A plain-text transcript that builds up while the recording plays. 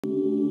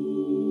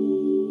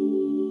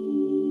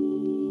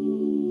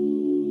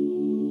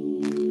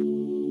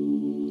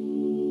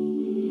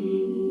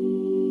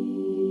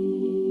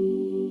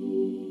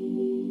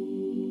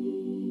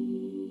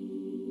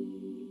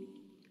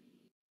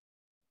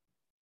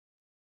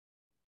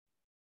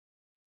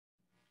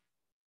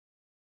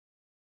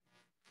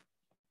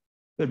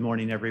Good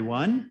morning,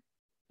 everyone.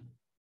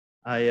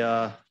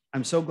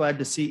 I'm so glad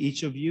to see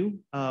each of you,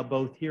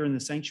 both here in the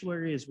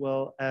sanctuary as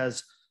well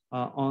as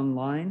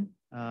online.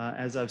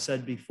 As I've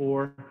said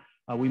before,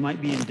 we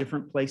might be in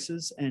different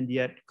places, and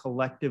yet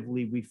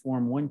collectively we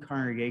form one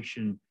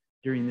congregation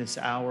during this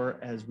hour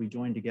as we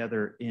join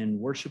together in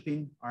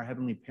worshiping our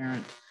Heavenly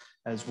Parent,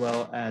 as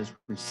well as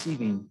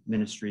receiving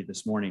ministry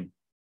this morning.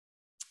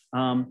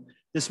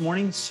 This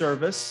morning's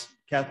service,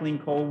 Kathleen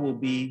Cole will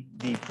be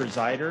the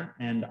presider,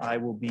 and I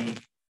will be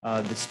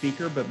the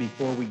speaker. But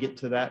before we get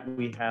to that,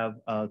 we have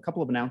a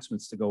couple of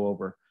announcements to go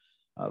over.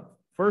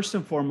 First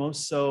and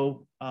foremost,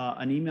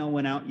 an email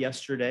went out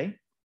yesterday,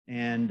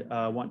 and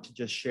I want to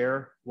just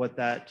share what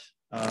that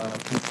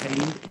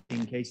contained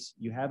in case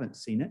you haven't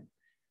seen it.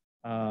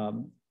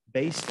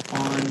 Based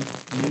on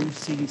new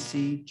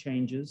CDC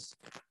changes,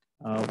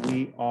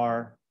 we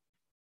are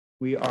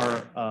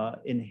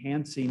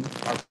enhancing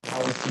our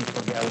policy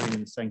for gathering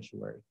in the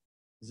sanctuary.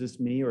 Is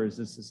this me or is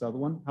this other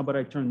one? How about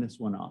I turn this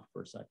one off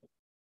for a second?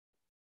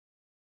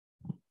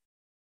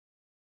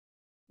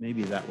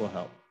 Maybe that will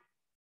help.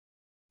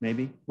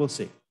 Maybe, we'll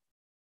see.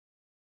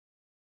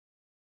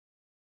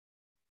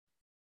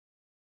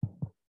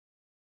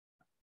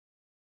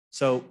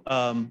 So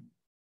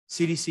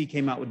CDC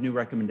came out with new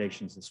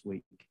recommendations this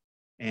week.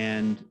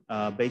 And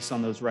based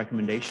on those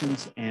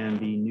recommendations and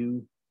the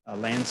new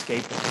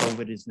landscape that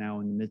COVID is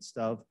now in the midst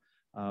of,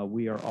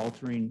 we are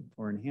altering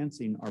or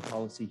enhancing our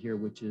policy here,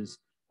 which is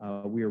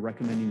we are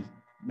recommending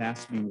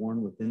masks be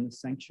worn within the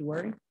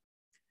sanctuary.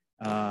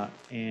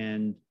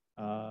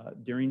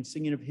 During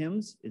singing of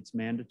hymns, it's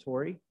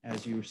mandatory.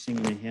 As you are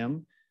singing a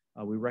hymn,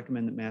 we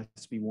recommend that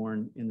masks be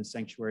worn in the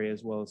sanctuary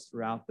as well as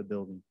throughout the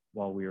building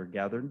while we are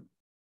gathered.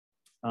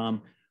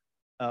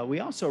 We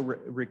also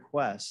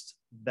request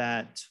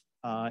that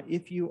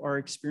if you are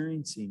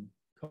experiencing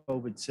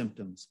COVID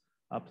symptoms,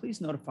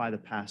 please notify the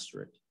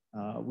pastorate.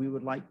 We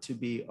would like to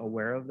be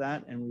aware of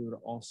that, and we would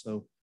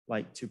also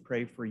like to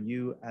pray for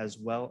you as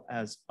well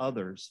as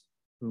others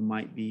who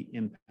might be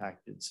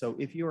impacted. So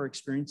if you are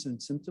experiencing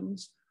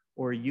symptoms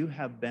or you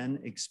have been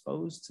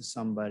exposed to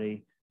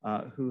somebody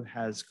who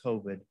has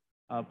COVID,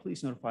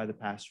 please notify the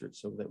pastorate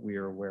so that we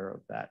are aware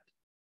of that.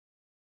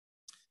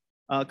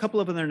 A couple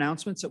of other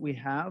announcements that we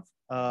have.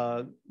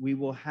 We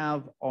will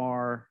have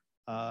our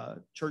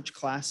church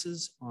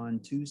classes on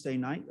Tuesday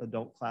night,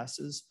 adult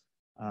classes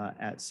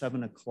at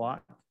 7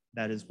 o'clock.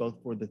 That is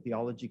both for the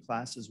theology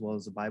class as well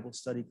as the Bible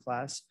study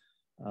class,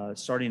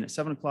 starting at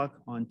 7 o'clock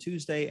on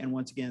Tuesday. And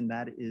once again,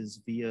 that is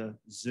via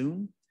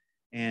Zoom.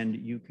 And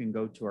you can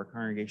go to our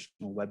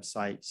congregational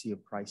website,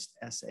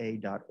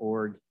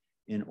 seaofchristsa.org,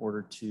 in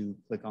order to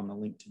click on the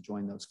link to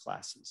join those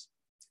classes.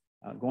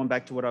 Going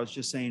back to what I was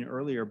just saying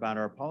earlier about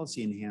our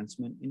policy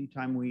enhancement,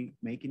 anytime we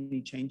make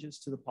any changes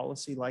to the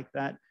policy like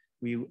that,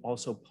 we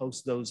also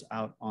post those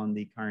out on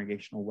the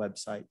congregational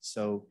website.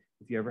 So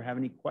if you ever have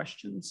any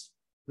questions,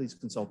 please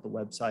consult the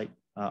website.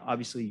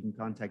 Obviously, you can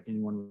contact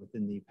anyone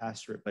within the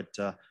pastorate, but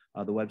the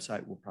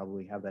website will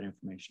probably have that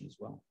information as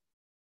well.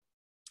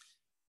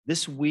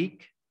 This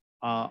week,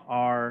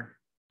 our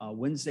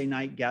Wednesday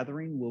night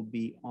gathering will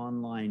be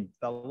online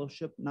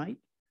fellowship night.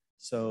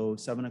 So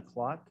 7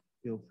 o'clock,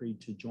 feel free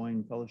to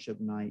join fellowship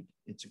night.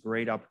 It's a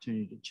great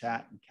opportunity to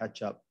chat and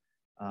catch up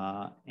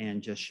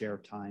and just share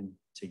time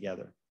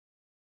together.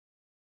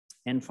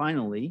 And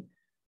finally,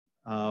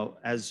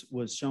 as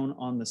was shown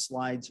on the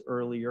slides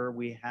earlier,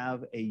 we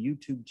have a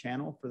YouTube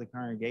channel for the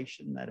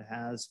congregation that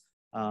has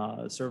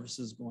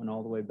services going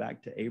all the way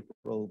back to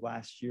April of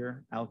last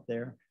year out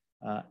there,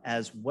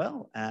 as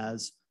well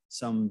as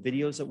some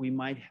videos that we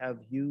might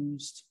have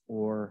used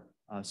or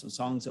some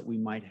songs that we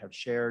might have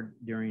shared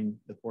during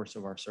the course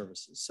of our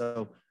services.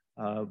 So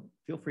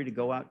feel free to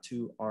go out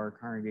to our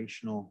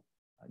congregational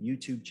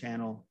YouTube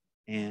channel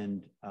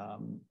and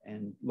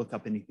look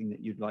up anything that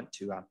you'd like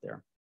to out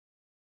there.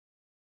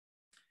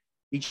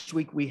 Each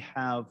week we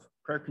have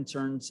prayer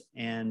concerns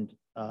and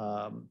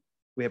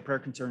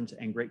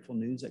grateful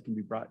news that can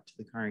be brought to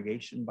the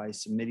congregation by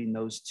submitting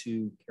those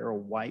to Carol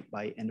White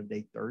by end of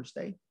day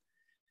Thursday.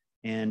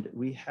 And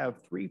we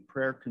have 3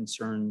 prayer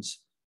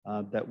concerns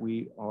that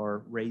we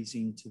are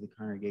raising to the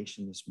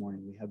congregation this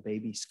morning. We have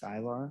baby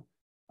Skylar,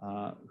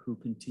 who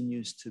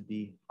continues to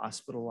be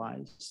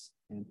hospitalized,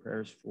 and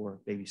prayers for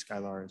baby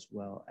Skylar as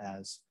well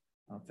as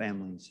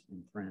families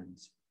and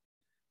friends.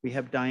 We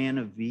have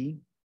Diana V,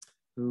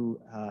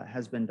 who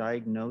has been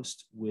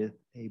diagnosed with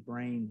a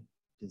brain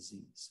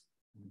disease.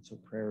 And so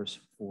prayers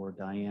for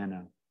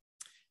Diana.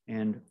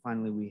 And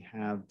finally, we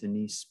have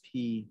Denise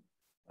P,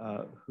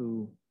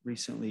 who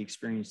recently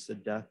experienced the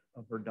death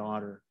of her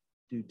daughter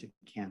due to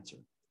cancer.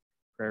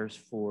 Prayers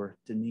for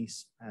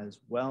Denise as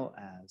well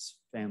as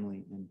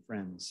family and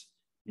friends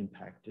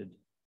impacted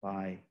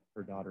by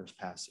her daughter's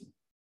passing.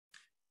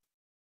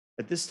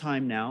 At this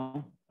time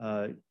now,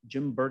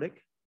 Jim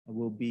Burdick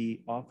will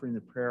be offering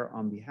the prayer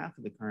on behalf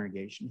of the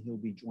congregation. He'll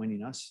be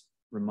joining us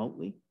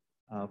remotely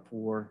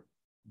for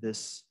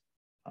this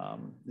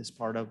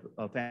part of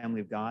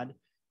Family of God.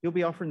 He'll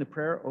be offering the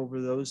prayer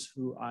over those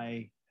who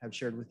I have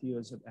shared with you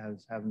as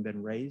having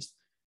been raised.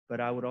 But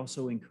I would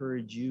also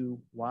encourage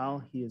you,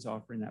 while he is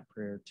offering that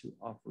prayer, to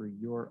offer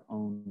your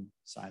own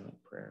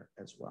silent prayer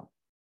as well.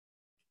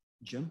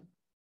 Jim?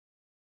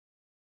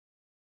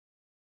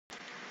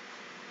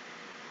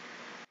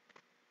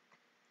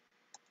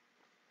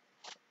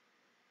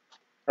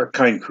 Our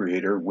kind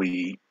Creator,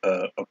 we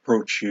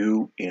approach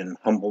you in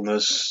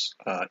humbleness,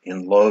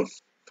 in love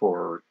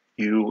for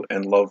you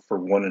and love for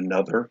one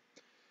another,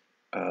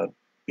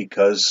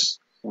 because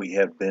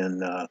we've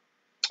been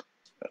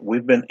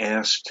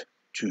asked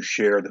to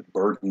share the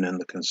burden and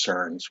the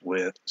concerns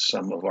with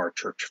some of our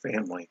church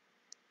family.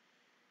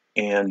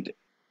 And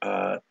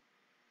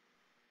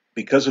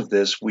because of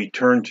this, we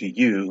turn to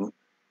you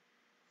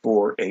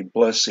for a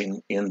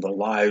blessing in the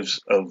lives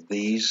of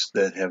these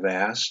that have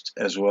asked,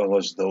 as well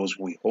as those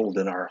we hold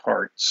in our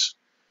hearts,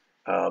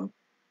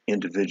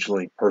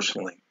 individually,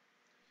 personally.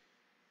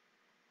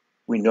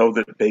 We know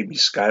that baby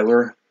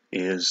Skylar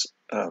is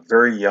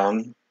very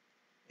young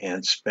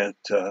and spent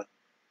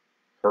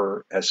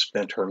her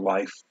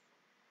life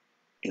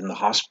in the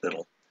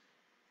hospital,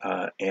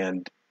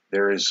 and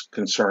there is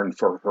concern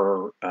for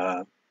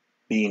her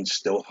being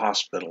still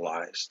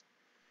hospitalized.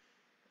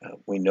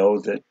 We know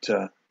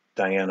that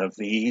Diana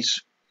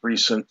V's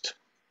recent,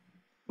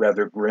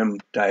 rather grim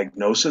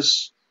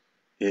diagnosis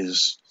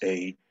is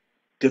a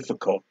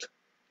difficult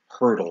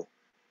hurdle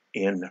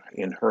in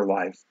her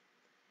life.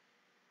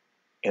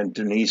 And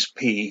Denise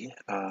P.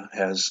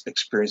 Has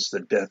experienced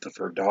the death of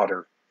her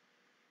daughter,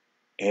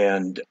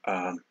 and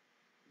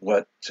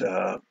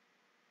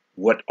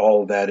what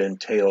all that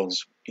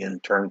entails in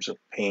terms of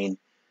pain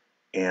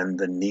and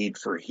the need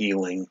for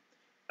healing.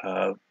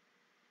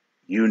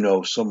 You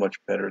know so much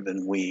better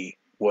than we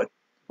what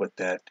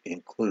that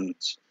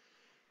includes.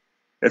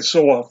 And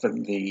so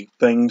often the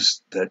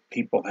things that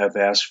people have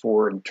asked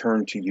for and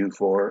turned to you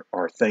for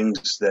are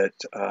things that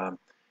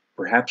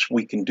perhaps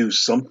we can do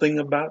something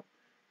about,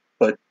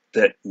 but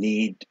that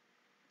need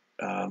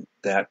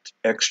that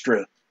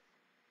extra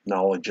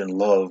knowledge and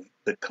love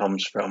that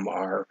comes from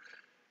our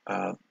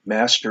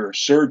master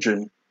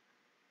surgeon,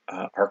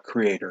 our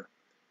Creator.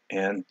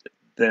 And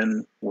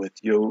then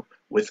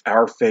with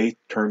our faith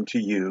turned to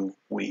you,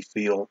 we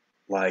feel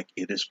like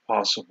it is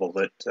possible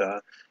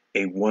that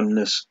a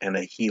oneness and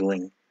a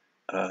healing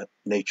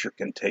nature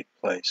can take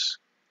place.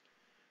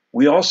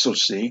 We also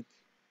seek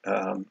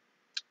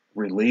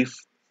relief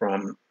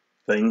from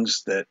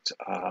things that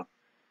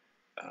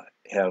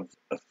have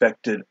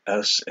affected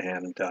us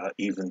and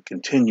even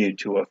continue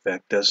to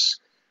affect us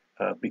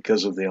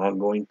because of the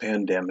ongoing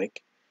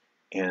pandemic.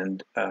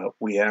 And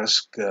we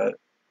ask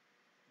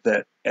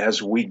that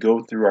as we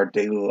go through our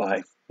daily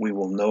life, we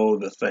will know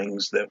the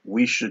things that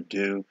we should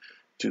do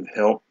to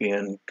help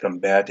in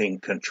combating,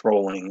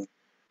 controlling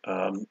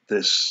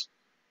this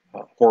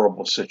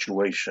horrible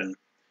situation,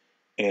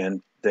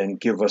 and then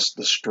give us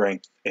the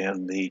strength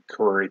and the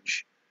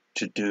courage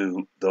to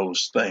do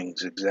those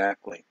things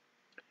exactly.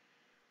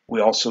 We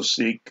also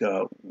seek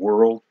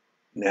world,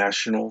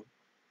 national,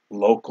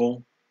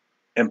 local,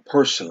 and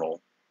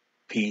personal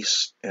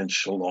peace and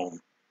shalom.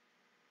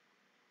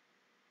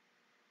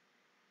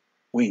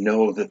 We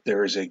know that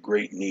there is a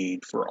great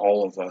need for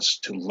all of us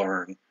to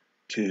learn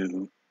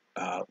to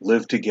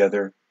live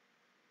together,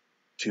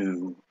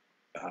 to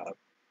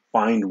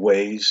find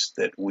ways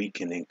that we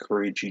can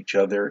encourage each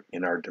other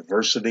in our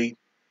diversity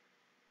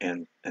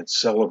and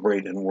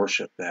celebrate and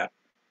worship that.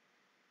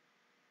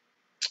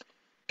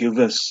 Give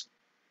us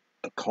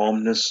a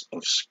calmness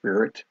of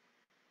spirit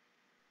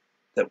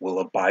that will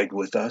abide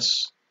with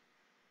us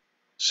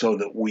so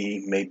that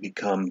we may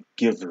become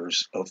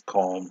givers of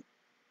calm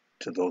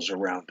to those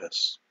around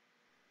us.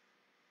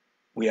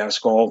 We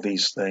ask all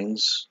these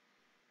things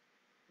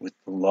with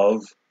the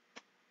love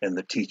and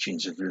the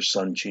teachings of your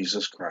Son,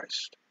 Jesus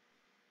Christ.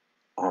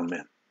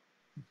 Amen.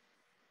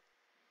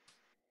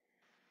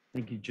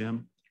 Thank you,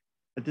 Jim.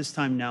 At this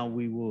time now,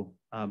 we will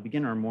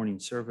begin our morning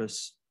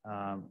service.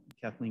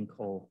 Kathleen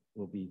Cole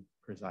will be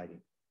presiding.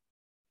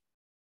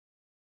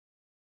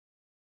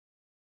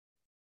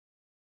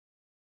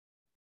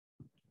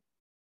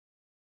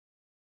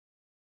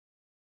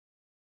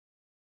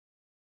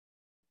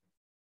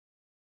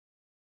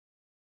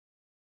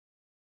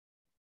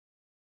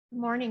 Good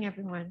morning,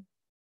 everyone.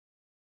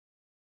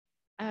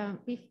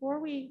 Before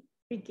we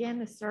begin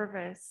the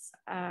service,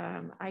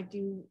 I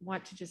do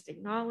want to just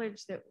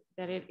acknowledge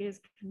that it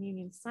is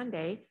Communion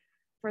Sunday.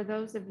 For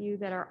those of you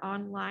that are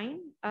online,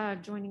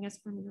 joining us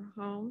from your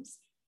homes,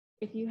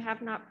 if you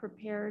have not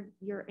prepared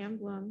your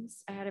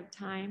emblems ahead of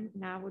time,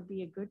 now would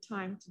be a good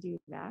time to do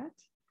that.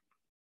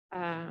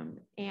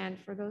 And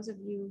for those of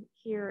you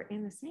here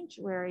in the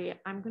sanctuary,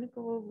 I'm going to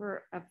go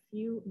over a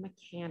few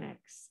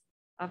mechanics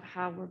of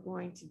how we're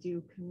going to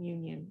do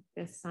communion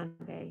this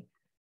Sunday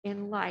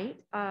in light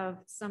of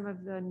some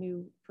of the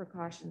new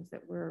precautions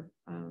that we're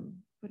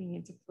putting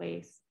into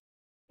place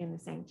in the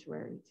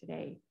sanctuary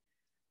today.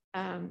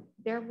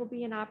 There will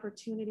be an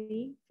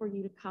opportunity for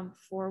you to come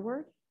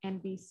forward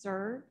and be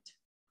served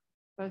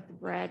both the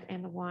bread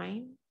and the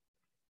wine.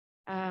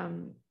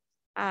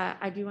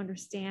 I do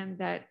understand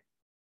that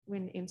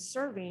when in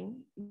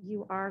serving,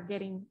 you are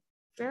getting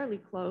fairly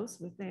close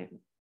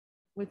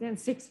within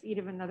 6 feet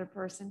of another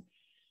person.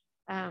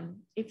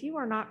 If you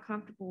are not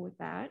comfortable with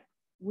that,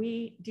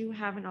 we do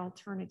have an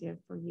alternative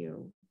for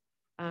you.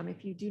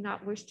 If you do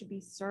not wish to be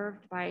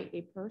served by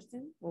a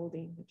person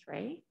holding the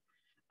tray,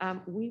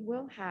 we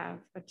will have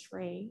a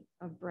tray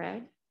of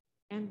bread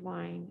and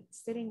wine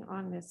sitting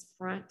on this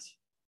front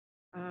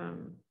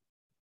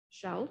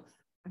shelf.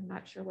 I'm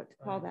not sure what to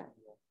call that.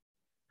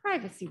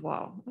 Privacy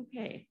wall.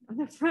 Okay, on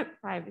the front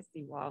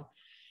privacy wall.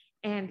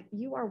 And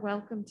you are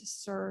welcome to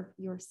serve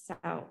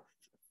yourself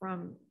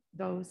from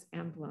those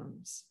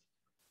emblems.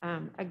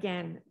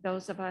 Again,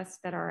 those of us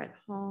that are at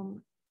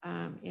home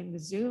in the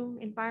Zoom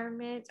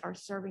environment are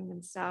serving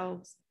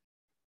themselves.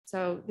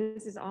 So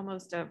this is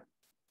almost a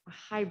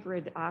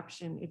hybrid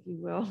option, if you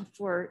will,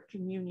 for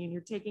communion.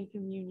 You're taking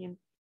communion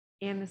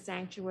in the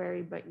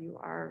sanctuary, but you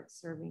are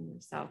serving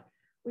yourself.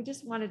 We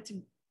just wanted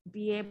to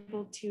be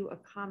able to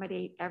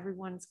accommodate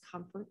everyone's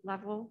comfort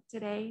level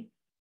today.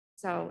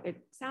 So it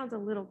sounds a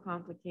little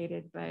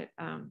complicated, but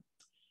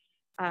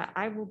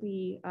I will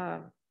be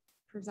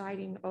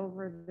presiding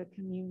over the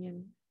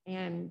communion,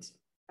 and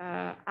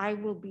I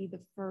will be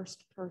the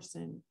first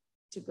person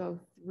to go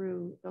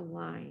through the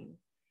line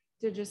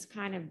to just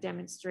kind of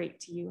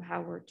demonstrate to you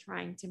how we're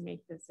trying to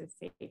make this as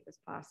safe as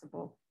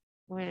possible.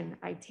 When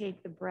I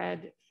take the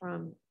bread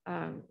from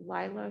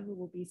Lila, who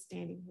will be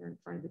standing here in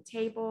front of the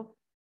table,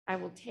 I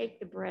will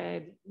take the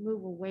bread,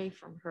 move away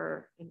from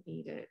her and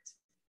eat it.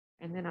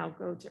 And then I'll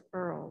go to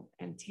Earl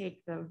and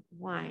take the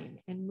wine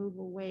and move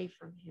away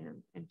from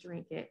him and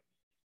drink it.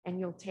 And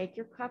you'll take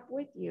your cup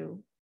with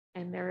you,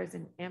 and there is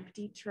an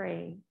empty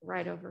tray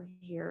right over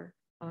here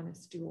on a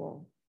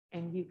stool,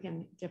 and you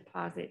can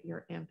deposit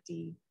your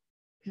empty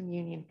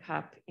communion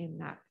cup in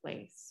that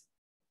place.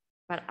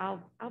 But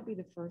I'll be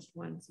the first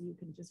one, so you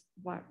can just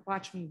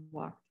watch me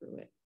walk through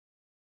it.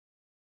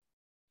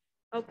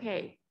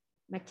 Okay,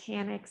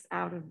 mechanics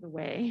out of the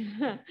way.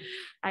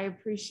 I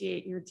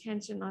appreciate your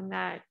attention on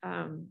that.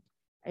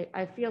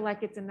 I feel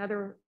like it's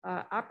another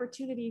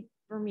opportunity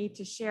for me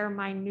to share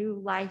my new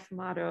life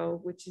motto,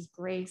 which is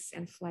grace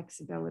and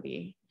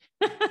flexibility.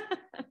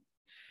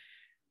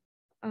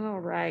 All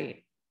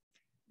right.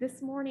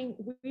 This morning,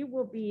 we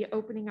will be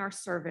opening our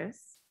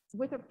service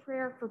with a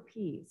prayer for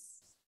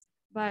peace.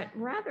 But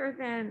rather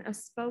than a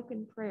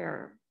spoken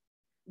prayer,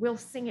 we'll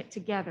sing it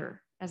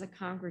together as a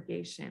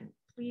congregation.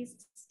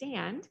 Please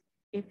stand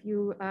if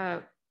you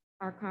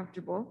are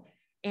comfortable,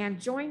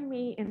 and join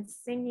me in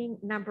singing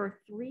number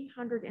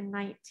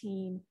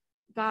 319,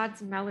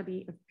 God's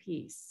Melody of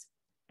Peace.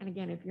 And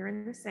again, if you're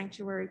in the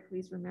sanctuary,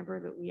 please remember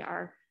that we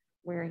are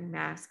wearing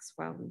masks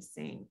while we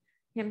sing.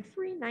 Hymn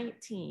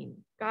 319,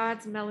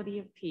 God's Melody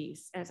of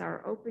Peace, as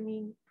our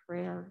opening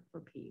prayer for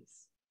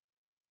peace.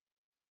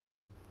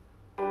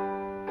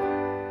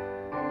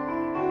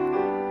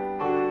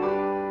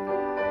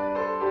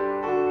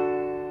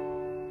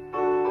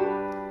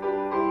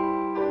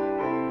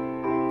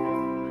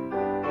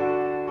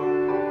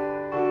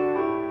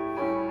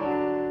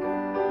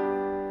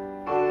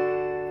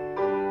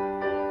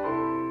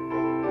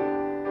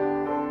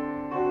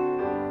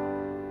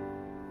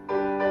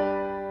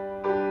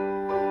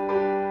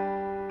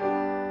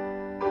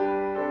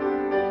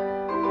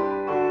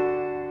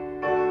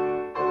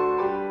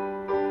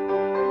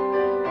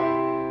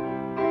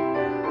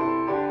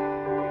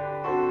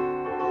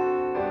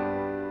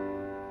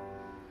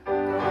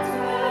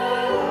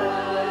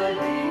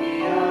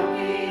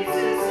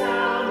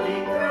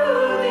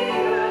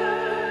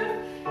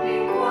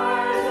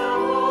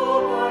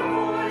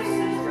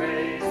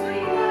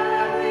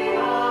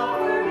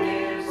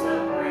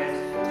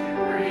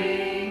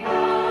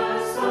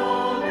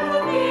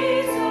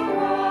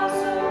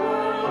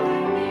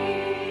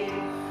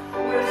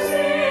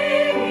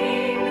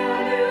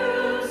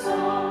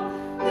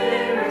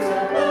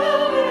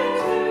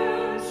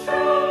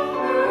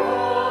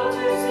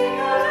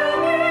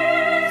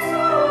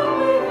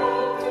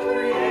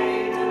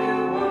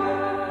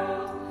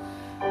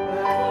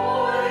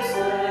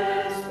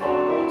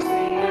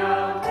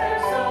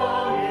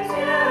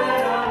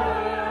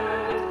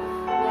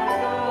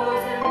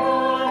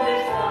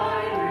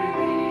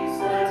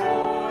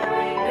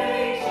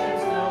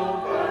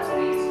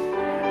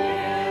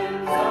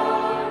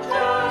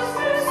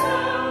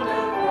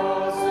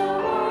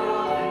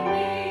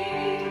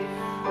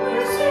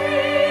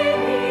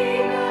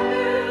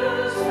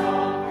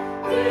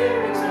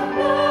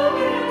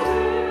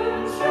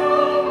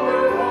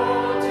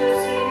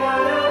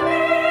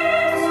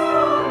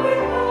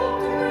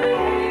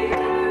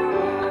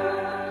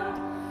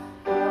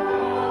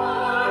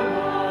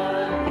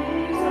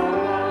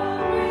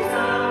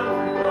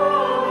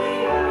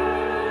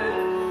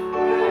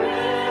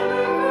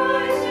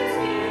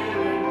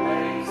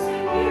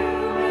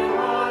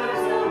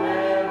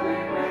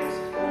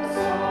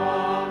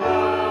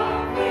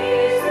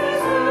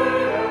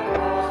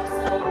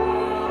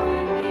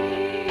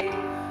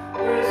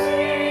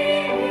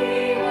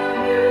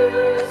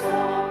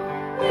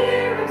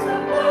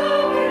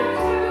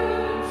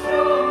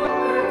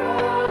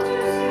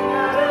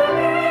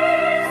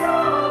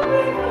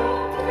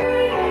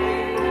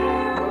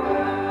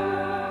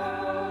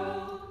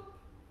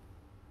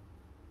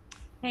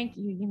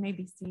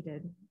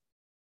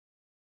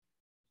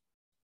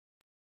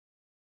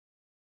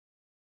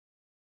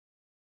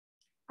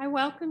 I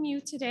welcome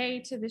you today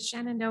to the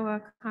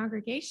Shenandoah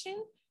congregation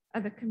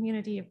of the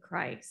Community of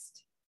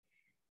Christ.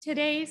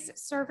 Today's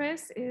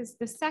service is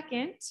the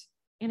second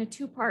in a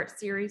two-part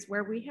series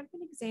where we have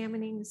been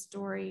examining the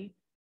story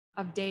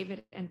of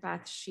David and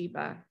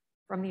Bathsheba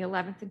from the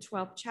 11th and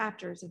 12th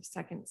chapters of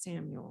 2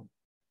 Samuel.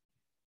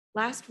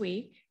 Last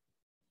week,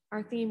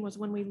 our theme was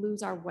when we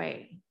lose our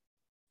way.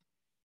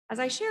 As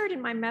I shared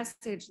in my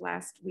message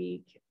last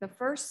week, the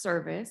first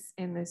service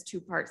in this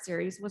two-part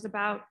series was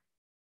about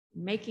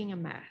making a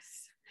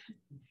mess.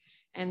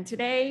 And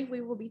today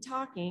we will be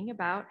talking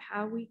about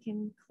how we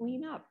can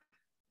clean up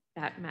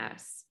that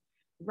mess,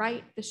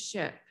 right the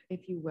ship,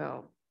 if you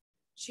will,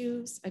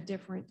 choose a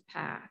different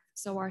path.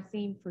 So our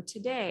theme for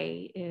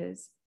today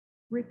is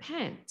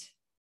repent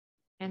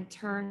and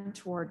turn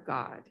toward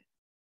God.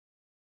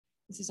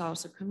 This is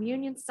also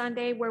Communion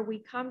Sunday, where we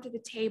come to the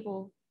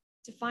table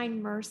to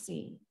find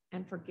mercy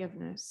and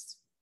forgiveness.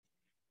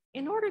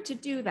 In order to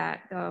do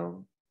that,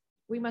 though,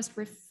 we must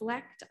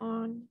reflect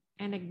on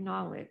and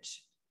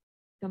acknowledge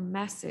the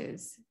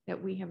messes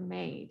that we have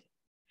made,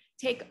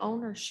 take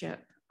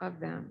ownership of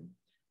them,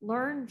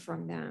 learn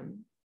from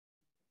them,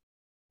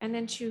 and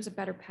then choose a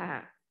better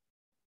path.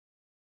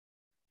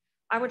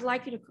 I would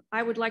like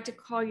to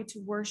call you to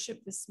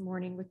worship this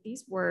morning with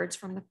these words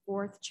from the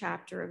 4th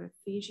chapter of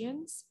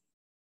Ephesians,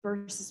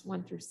 verses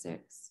 1 through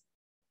 6.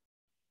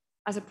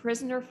 As a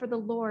prisoner for the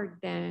Lord,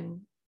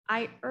 then,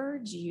 I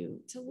urge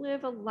you to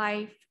live a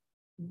life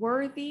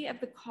worthy of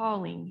the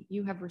calling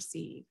you have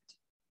received.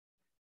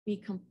 Be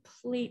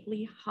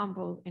completely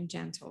humble and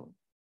gentle.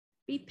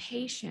 Be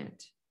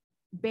patient,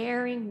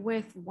 bearing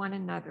with one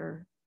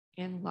another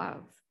in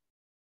love.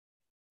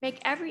 Make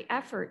every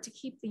effort to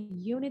keep the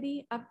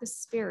unity of the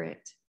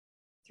Spirit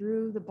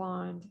through the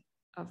bond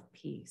of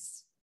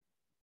peace.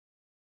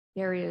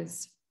 There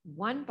is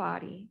one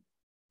body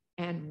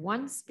and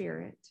one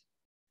Spirit,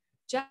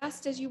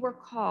 just as you were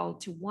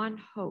called to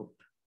one hope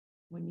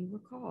when you were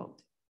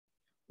called.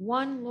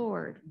 One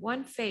Lord,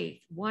 one faith,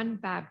 one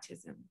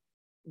baptism,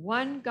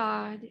 one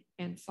God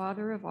and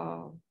Father of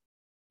all,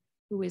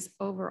 who is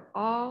over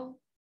all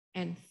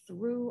and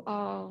through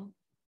all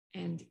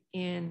and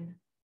in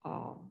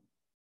all.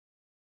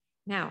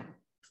 Now,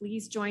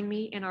 please join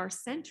me in our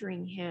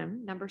centering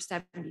hymn, number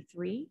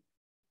 73,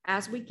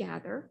 as we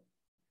gather,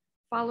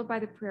 followed by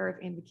the prayer of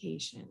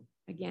invocation.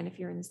 Again, if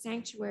you're in the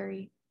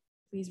sanctuary,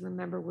 please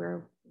remember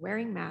we're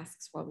wearing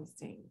masks while we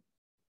sing.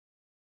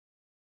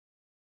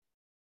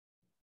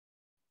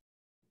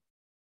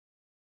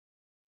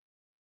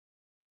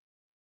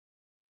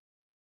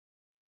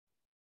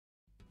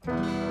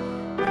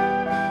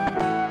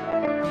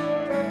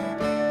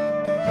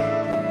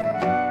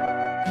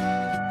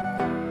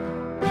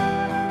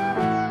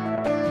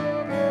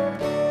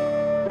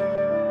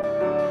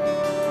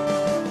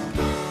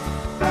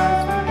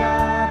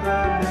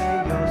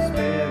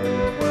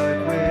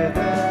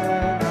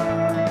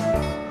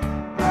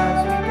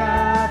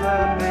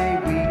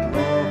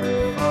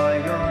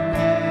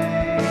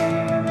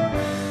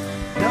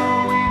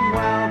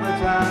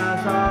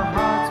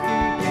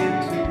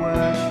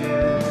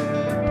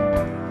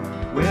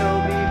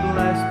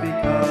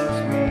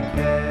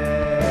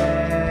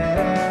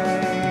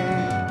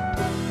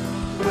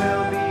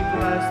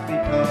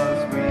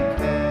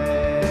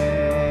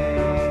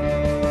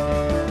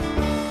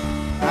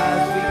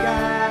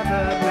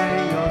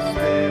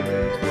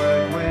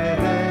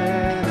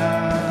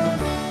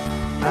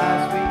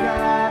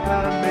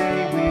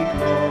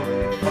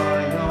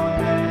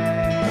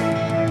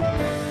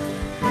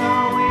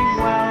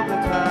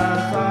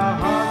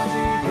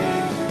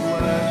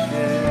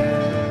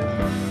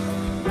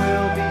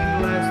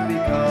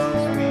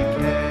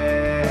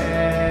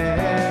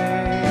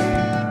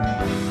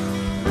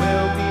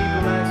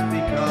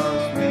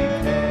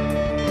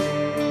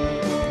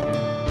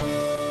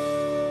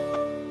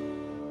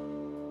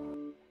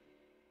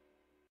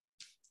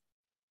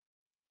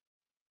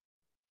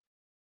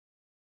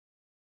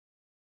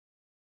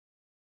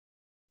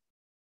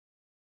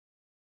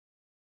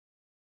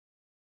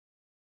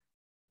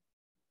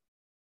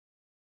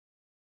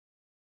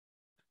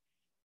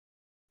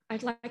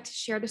 I'd like to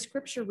share the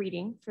scripture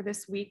reading for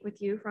this week with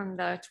you from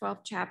the 12th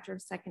chapter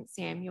of 2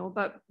 Samuel.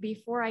 But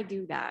before I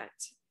do that,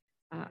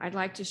 I'd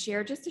like to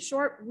share just a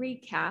short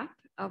recap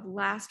of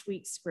last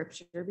week's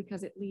scripture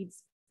because it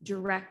leads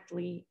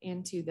directly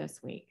into this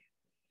week.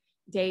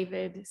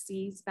 David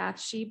sees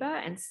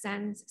Bathsheba and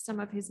sends some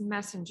of his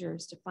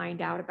messengers to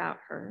find out about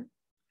her.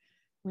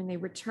 When they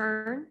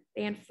return,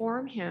 they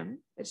inform him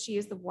that she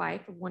is the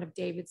wife of one of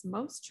David's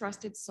most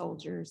trusted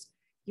soldiers,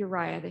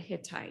 Uriah the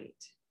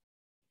Hittite.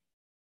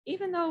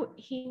 Even though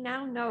he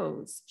now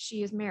knows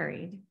she is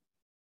married,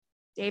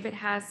 David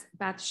has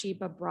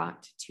Bathsheba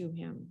brought to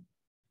him.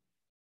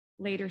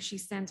 Later, she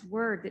sends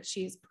word that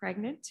she is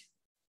pregnant,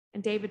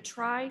 and David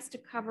tries to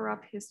cover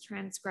up his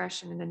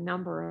transgression in a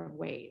number of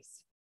ways.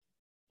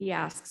 He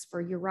asks for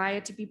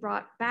Uriah to be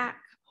brought back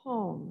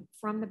home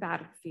from the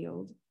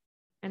battlefield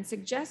and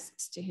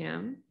suggests to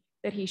him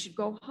that he should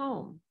go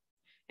home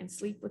and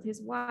sleep with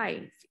his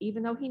wife,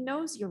 even though he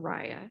knows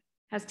Uriah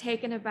has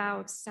taken a vow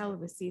of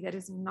celibacy that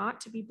is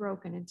not to be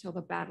broken until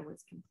the battle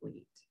is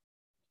complete.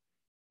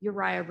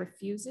 Uriah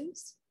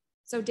refuses,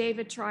 so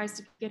David tries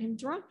to get him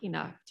drunk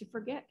enough to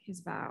forget his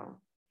vow.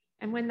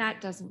 And when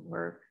that doesn't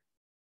work,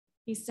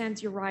 he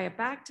sends Uriah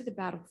back to the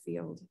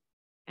battlefield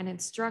and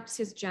instructs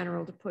his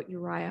general to put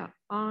Uriah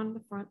on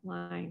the front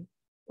line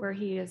where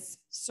he is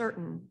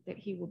certain that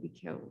he will be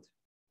killed.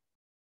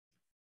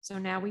 So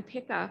now we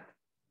pick up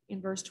in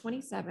verse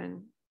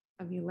 27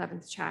 of the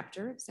 11th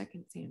chapter of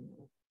 2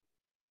 Samuel.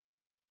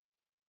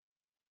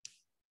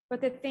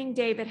 But the thing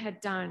David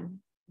had done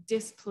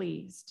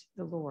displeased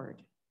the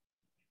Lord.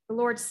 The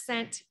Lord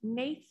sent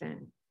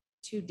Nathan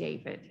to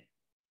David.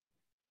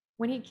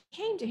 When he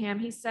came to him,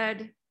 he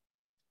said,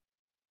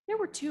 there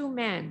were two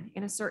men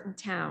in a certain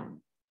town,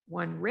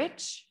 one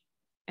rich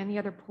and the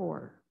other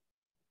poor.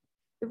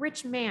 The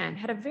rich man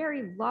had a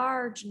very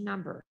large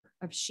number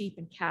of sheep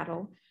and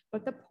cattle,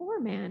 but the poor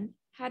man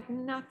had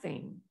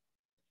nothing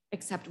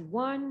except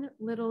one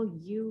little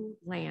ewe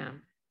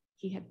lamb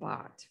he had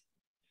bought.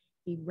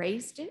 He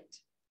raised it,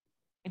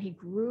 and he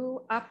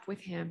grew up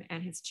with him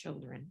and his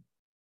children.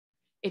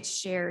 It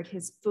shared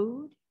his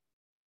food,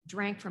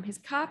 drank from his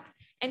cup,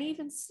 and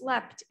even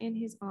slept in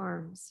his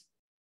arms.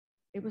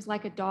 It was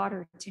like a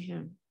daughter to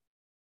him.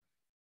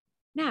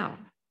 Now,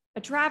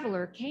 a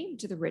traveler came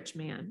to the rich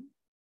man,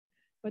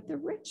 but the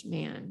rich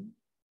man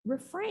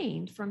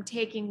refrained from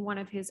taking one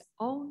of his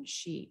own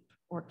sheep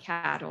or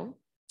cattle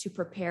to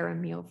prepare a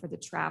meal for the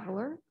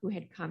traveler who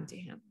had come to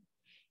him.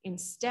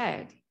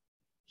 Instead,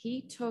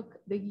 he took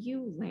the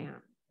ewe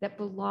lamb that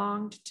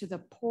belonged to the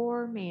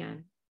poor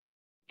man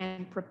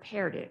and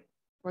prepared it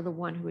for the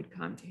one who had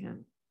come to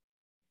him.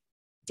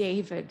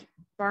 David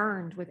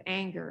burned with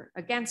anger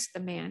against the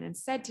man and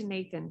said to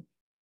Nathan,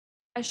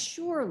 as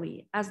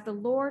surely as the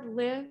Lord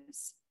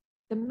lives,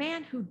 the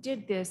man who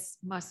did this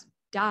must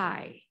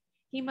die.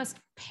 He must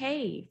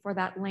pay for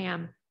that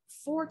lamb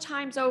 4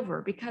 times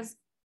over because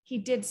he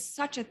did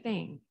such a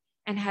thing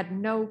and had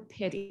no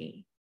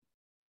pity.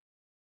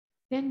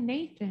 Then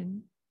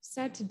Nathan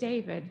said to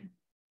David,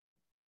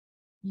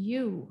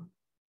 you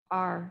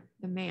are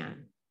the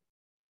man.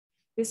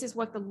 This is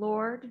what the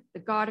Lord, the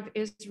God of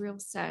Israel,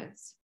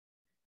 says.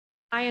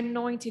 I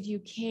anointed you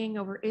king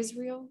over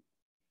Israel,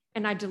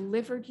 and I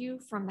delivered you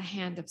from the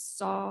hand of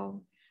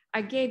Saul.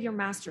 I gave your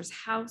master's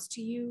house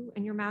to you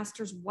and your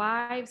master's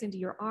wives into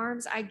your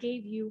arms. I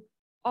gave you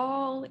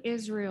all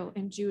Israel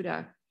and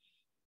Judah.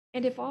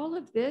 And if all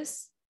of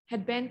this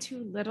had been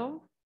too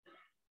little,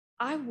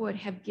 I would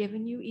have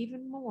given you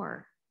even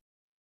more.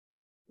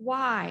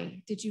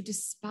 Why did you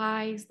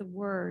despise the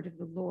word of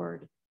the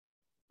Lord?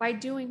 By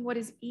doing what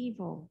is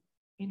evil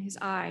in his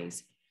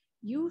eyes,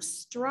 you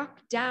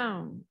struck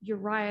down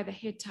Uriah the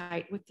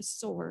Hittite with the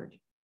sword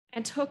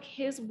and took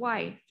his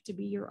wife to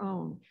be your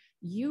own.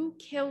 You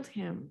killed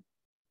him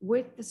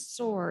with the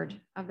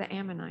sword of the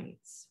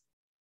Ammonites.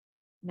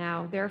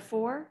 Now,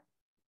 therefore,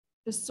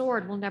 the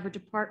sword will never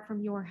depart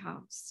from your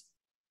house,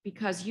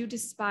 because you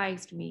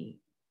despised me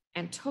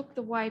and took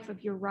the wife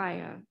of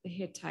Uriah the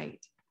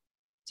Hittite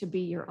to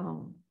be your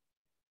own.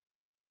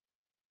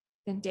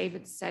 Then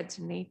David said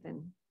to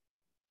Nathan,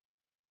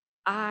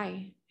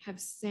 I have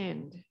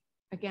sinned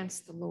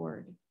against the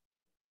Lord.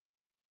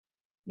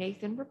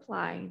 Nathan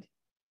replied,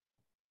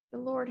 the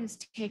Lord has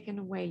taken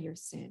away your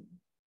sin.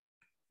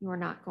 You are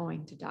not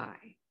going to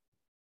die.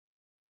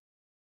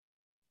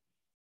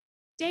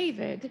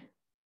 David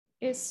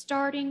is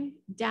starting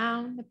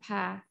down the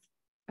path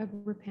of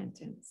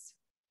repentance.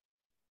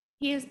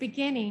 He is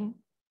beginning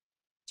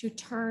to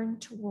turn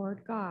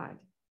toward God.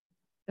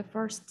 The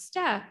first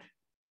step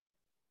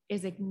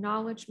is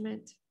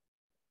acknowledgement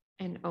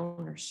and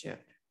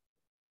ownership.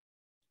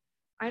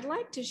 I'd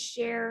like to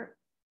share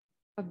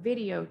a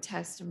video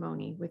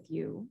testimony with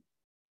you.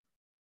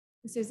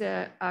 This is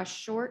a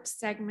short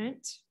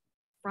segment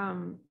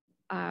from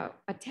a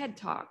TED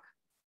Talk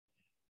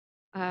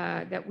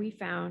that we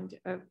found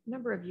a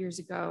number of years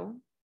ago.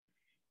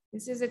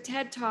 This is a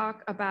TED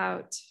Talk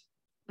about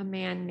a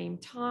man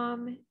named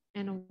Tom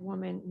and a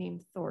woman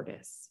named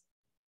Thordis.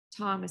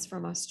 Tom is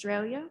from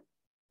Australia.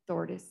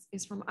 Thordis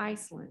is from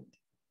Iceland.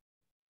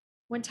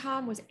 When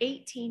Tom was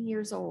 18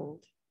 years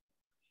old,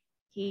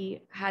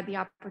 he had the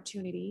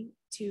opportunity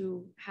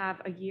to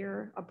have a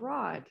year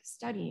abroad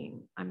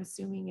studying. I'm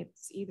assuming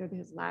it's either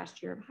his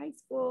last year of high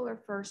school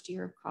or first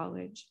year of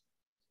college.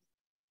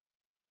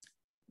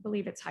 I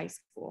believe it's high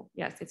school.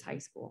 Yes, it's high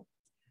school.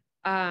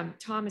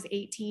 Tom is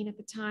 18 at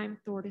the time.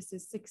 Thordis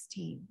is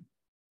 16.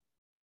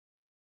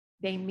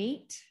 They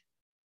meet.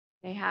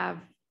 They have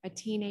a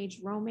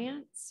teenage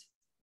romance,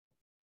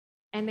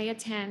 and they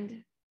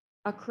attend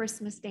a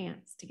Christmas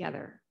dance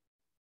together.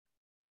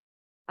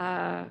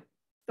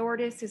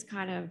 Thordis is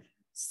kind of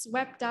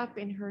swept up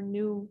in her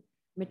new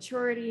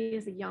maturity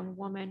as a young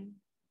woman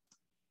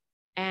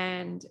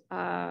and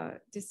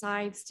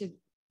decides to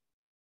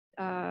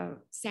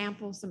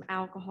sample some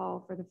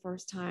alcohol for the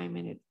first time,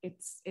 and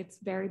it's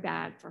very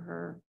bad for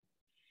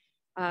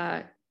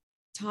her.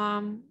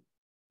 Tom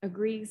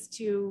agrees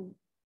to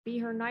be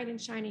her knight in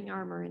shining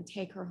armor and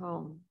take her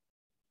home.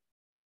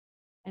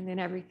 and then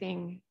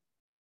everything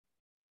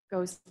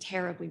goes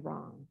terribly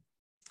wrong.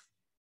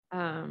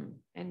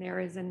 And there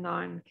is a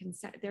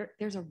non-consent,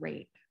 there's a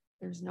rape.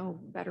 There's no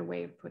better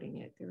way of putting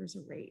it. There is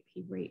a rape.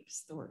 He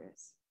rapes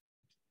Thordis.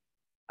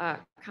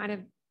 Kind of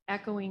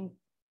echoing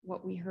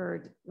what we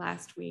heard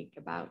last week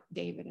about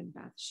David and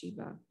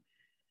Bathsheba.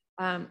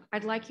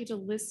 I'd like you to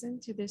listen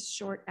to this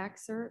short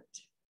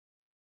excerpt,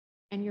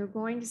 and you're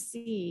going to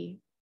see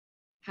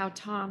how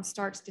Tom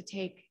starts to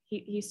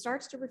he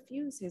starts to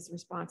refuse his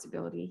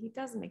responsibility. He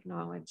doesn't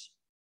acknowledge,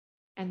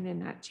 and then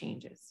that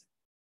changes.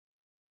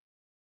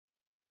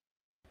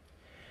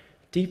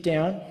 Deep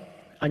down,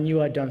 I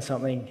knew I'd done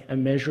something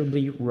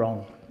immeasurably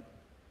wrong.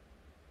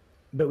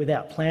 But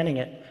without planning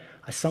it,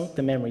 I sunk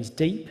the memories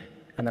deep,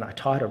 and then I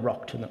tied a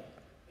rock to them.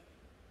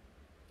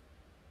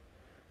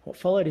 What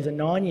followed is a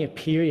 9-year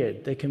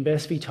period that can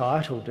best be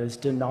titled as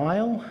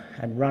denial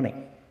and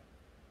running,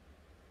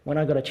 when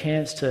I got a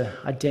chance to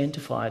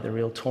identify the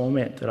real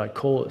torment that I'd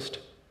caused.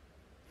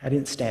 I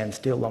didn't stand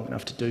still long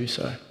enough to do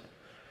so.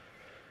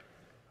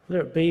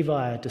 Whether it be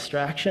via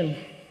distraction,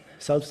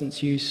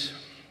 substance use,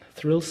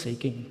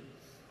 thrill-seeking,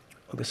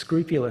 or the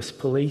scrupulous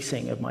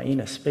policing of my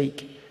inner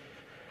speak,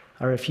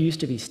 I refused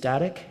to be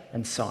static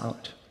and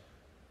silent.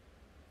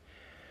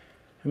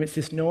 Amidst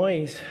this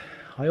noise,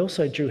 I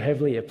also drew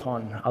heavily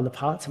upon other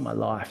parts of my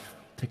life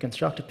to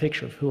construct a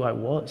picture of who I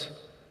was.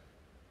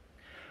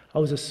 I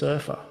was a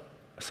surfer,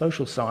 a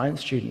social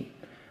science student,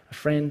 a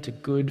friend to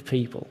good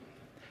people,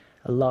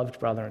 a loved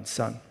brother and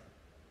son,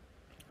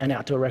 an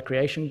outdoor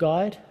recreation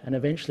guide, and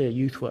eventually a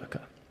youth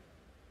worker.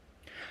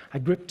 I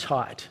gripped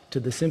tight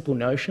to the simple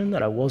notion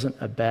that I wasn't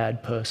a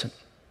bad person.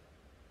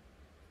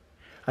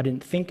 I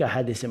didn't think I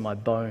had this in my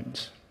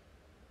bones.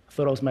 I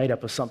thought I was made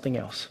up of something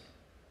else,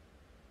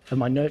 of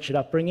my nurtured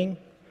upbringing,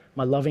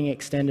 my loving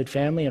extended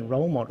family and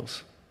role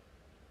models.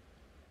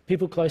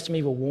 People close to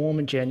me were warm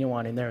and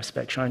genuine in their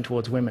respect shown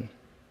towards women.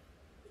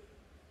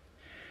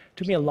 It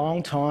took me a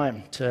long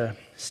time to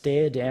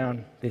stare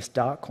down this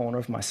dark corner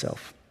of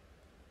myself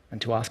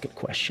and to ask it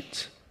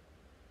questions.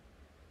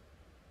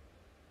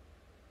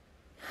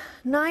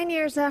 9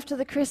 years after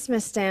the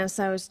Christmas dance,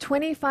 I was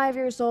 25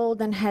 years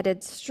old and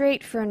headed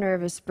straight for a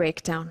nervous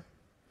breakdown.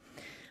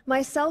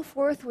 My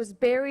self-worth was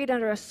buried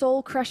under a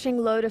soul-crushing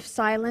load of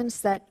silence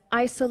that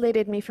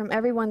isolated me from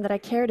everyone that I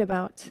cared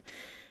about.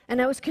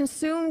 And I was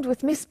consumed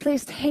with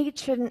misplaced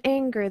hatred and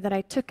anger that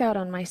I took out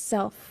on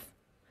myself.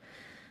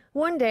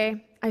 One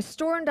day, I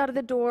stormed out of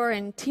the door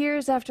in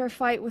tears after a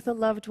fight with a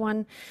loved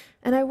one,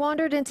 and I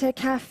wandered into a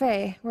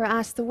cafe where I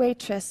asked the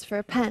waitress for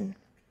a pen.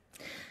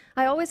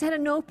 I always had a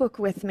notebook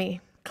with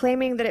me,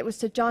 claiming that it was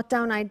to jot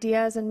down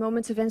ideas and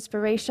moments of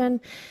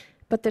inspiration,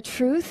 but the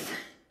truth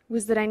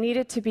was that I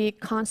needed to be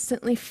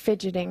constantly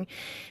fidgeting,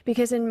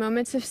 because in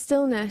moments of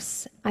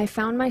stillness, I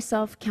found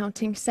myself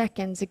counting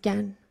seconds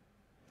again.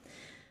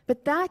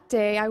 But that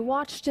day, I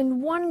watched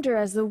in wonder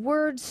as the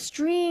words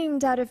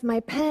streamed out of my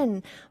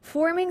pen,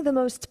 forming the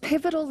most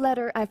pivotal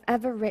letter I've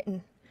ever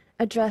written,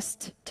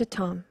 addressed to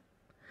Tom.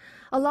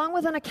 Along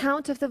with an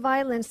account of the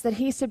violence that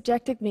he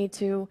subjected me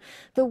to,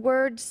 the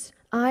words,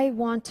 "I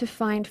want to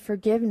find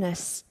forgiveness,"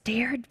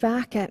 stared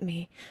back at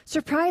me,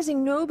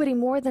 surprising nobody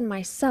more than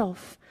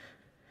myself.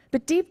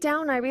 But deep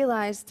down, I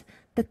realized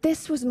that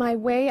this was my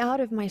way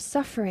out of my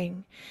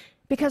suffering,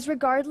 because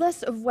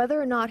regardless of whether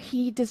or not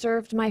he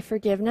deserved my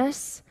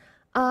forgiveness,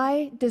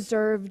 I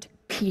deserved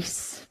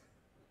peace.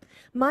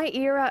 My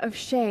era of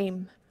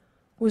shame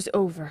was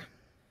over.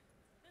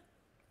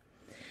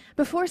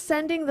 Before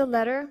sending the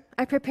letter,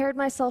 I prepared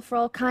myself for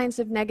all kinds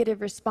of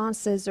negative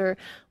responses, or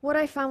what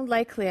I found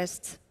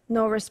likeliest,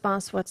 no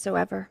response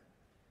whatsoever.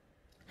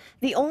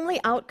 The only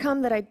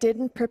outcome that I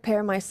didn't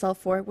prepare myself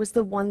for was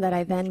the one that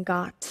I then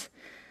got.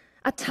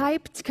 A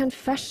typed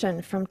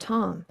confession from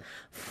Tom,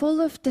 full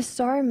of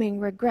disarming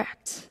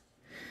regret.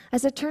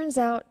 As it turns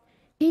out,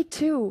 he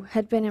too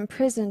had been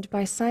imprisoned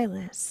by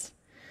silence.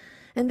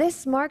 And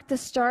this marked the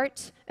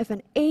start of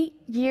an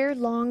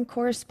 8-year-long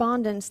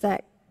correspondence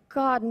that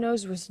God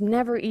knows was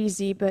never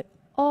easy, but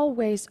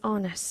always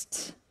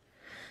honest.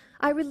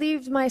 I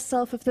relieved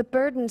myself of the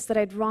burdens that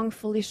I'd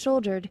wrongfully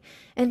shouldered,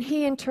 and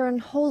he in turn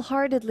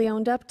wholeheartedly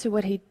owned up to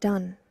what he'd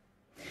done.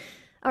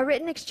 Our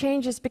written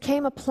exchanges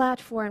became a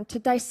platform to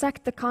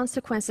dissect the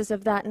consequences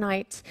of that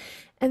night,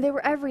 and they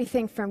were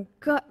everything from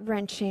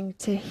gut-wrenching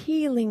to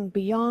healing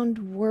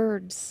beyond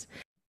words.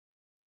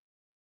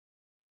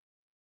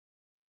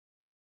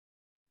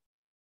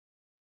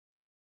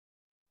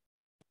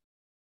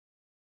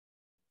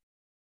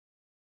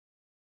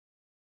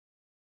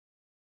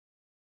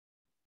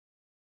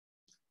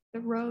 The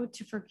road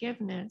to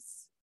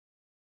forgiveness,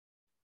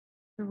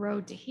 the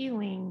road to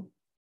healing,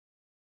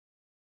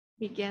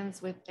 begins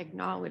with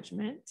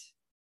acknowledgement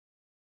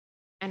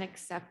and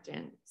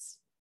acceptance.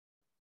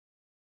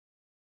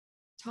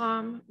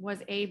 Tom was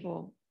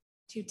able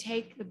to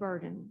take the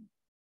burden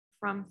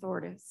from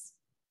Thordis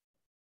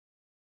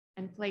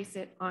and place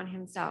it on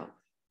himself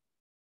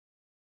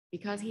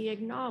because he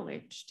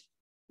acknowledged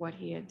what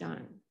he had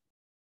done.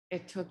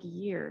 It took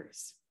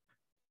years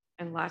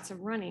and lots of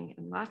running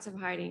and lots of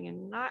hiding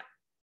and not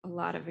a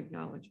lot of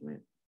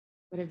acknowledgement,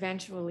 but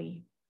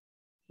eventually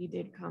he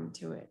did come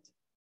to it.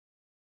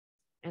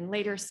 And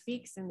later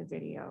speaks in the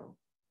video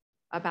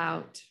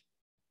about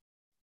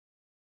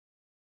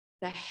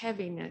the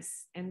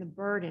heaviness and the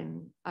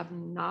burden of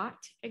not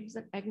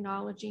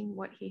acknowledging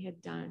what he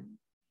had done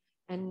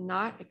and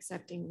not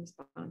accepting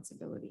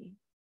responsibility.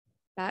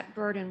 That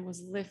burden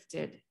was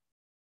lifted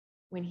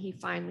when he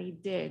finally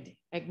did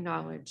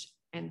acknowledge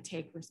and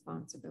take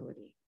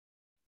responsibility.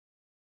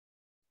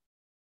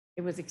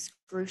 It was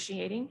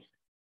excruciating.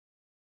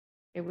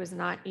 It was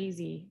not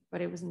easy,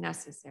 but it was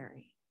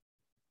necessary.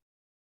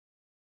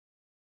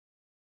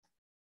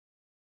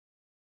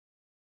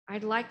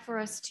 I'd like for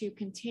us to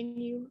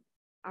continue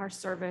our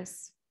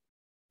service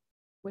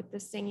with the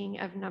singing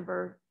of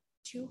number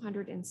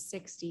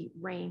 260,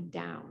 Rain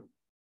Down.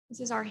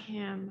 This is our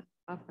hymn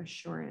of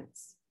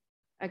assurance.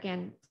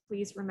 Again,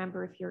 please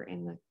remember if you're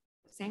in the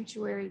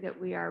sanctuary that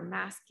we are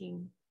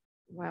masking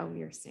while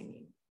we are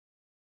singing.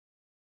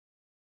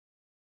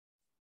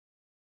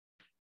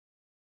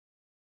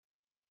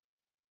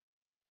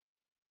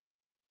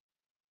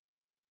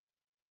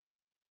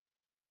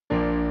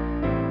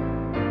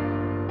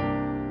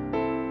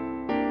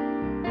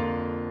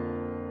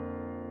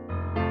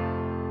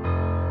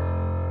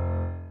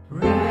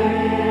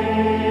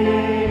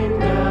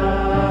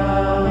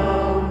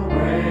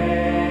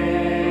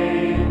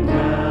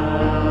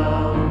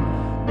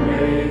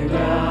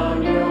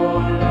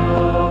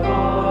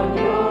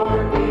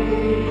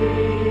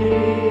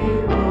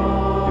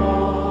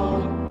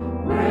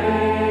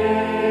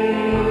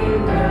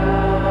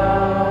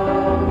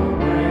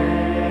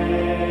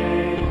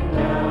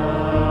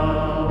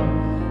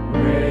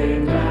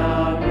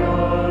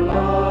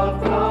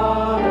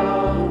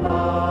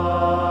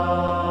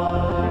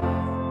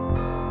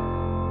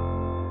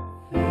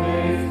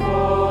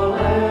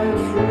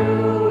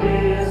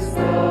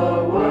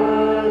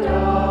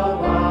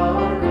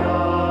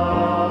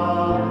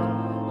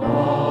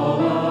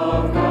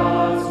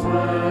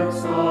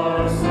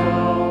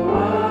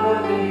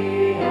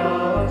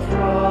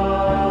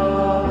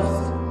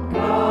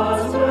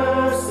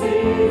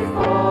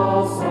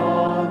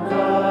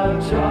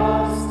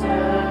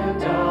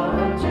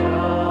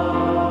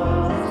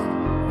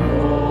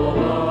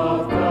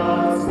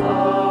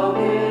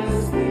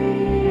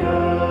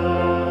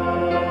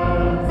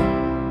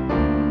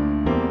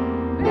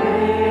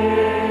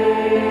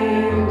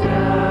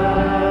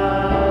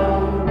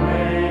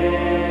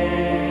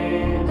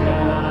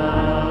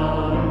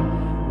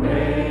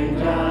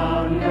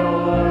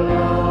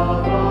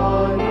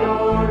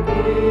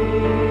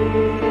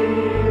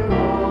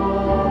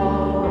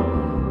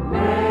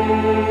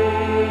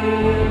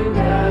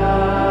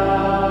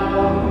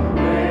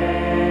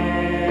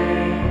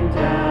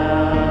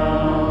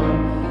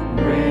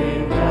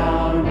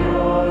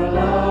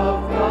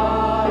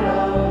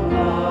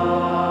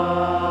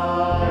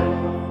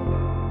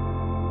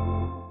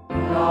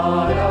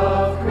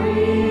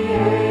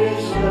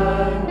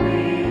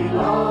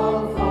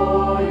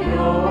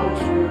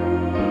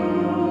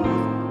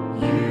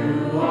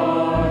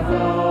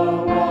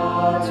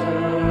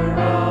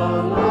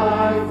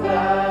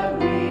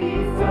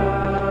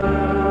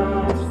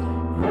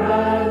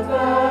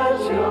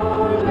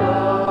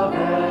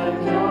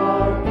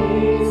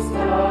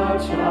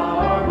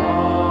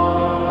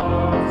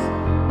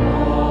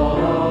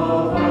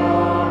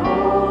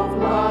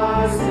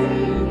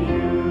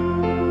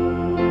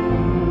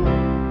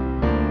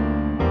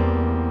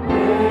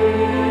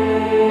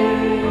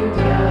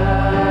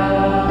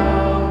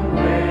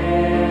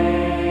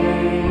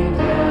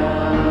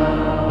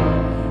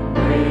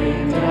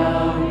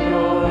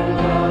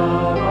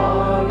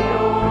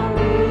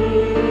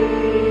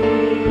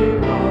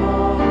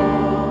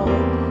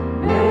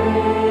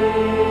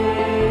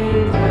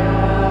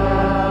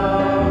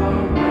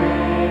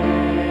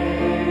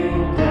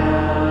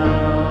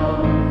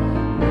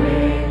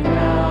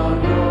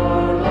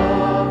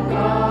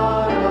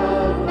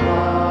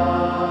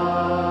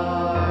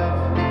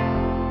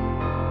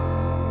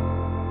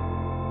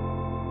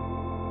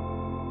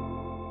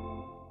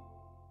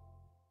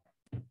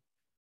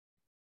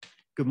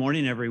 Good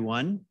morning,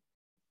 everyone.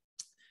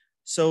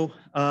 So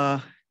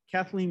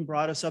Kathleen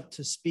brought us up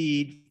to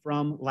speed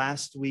from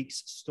last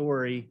week's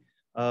story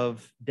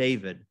of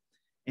David.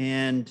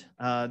 And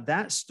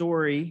that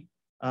story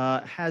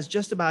has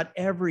just about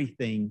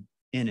everything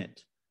in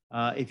it.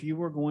 If you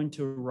were going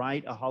to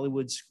write a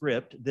Hollywood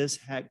script, this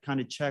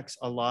kind of checks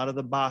a lot of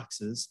the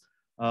boxes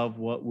of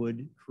what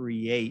would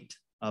create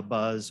a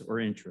buzz or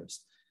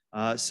interest.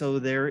 So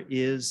there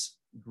is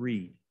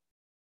greed.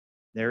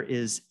 There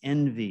is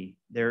envy,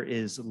 there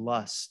is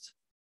lust,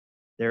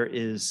 there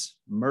is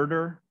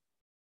murder,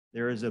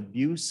 there is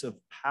abuse of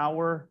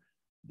power,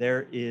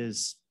 there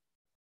is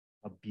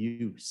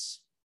abuse,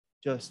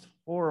 just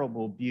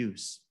horrible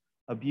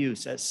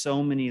abuse at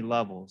so many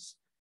levels.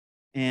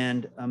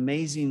 And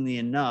amazingly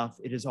enough,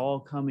 it is all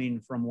coming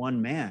from one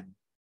man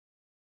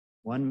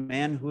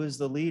who is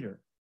the leader,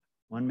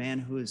 one man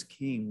who is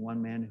king,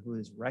 one man who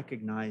is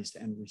recognized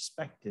and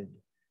respected.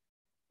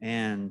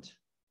 And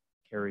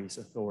carries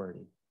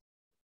authority,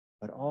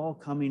 but all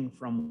coming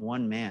from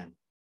one man.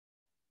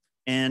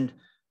 And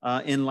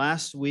in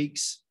last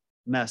week's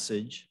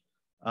message,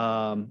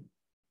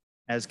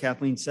 as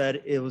Kathleen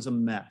said, it was a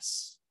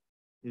mess.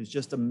 It was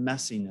just a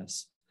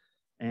messiness.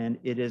 And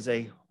it is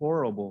a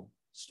horrible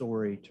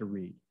story to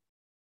read.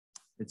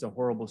 It's a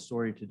horrible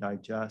story to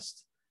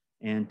digest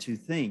and to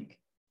think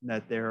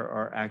that there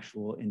are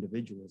actual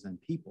individuals and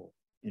people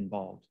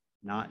involved,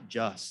 not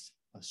just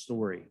a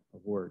story of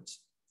words.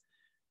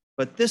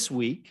 But this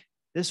week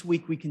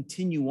we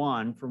continue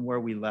on from where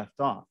we left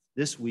off.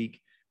 This week,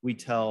 we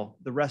tell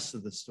the rest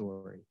of the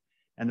story.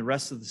 And the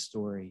rest of the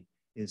story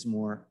is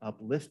more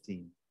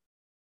uplifting,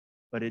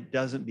 but it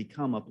doesn't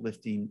become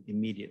uplifting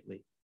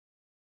immediately.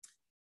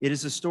 It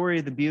is a story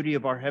of the beauty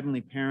of our Heavenly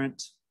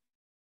Parent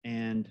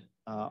and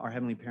our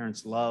Heavenly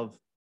Parent's love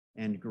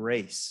and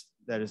grace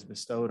that is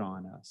bestowed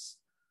on us.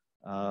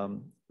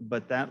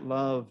 But that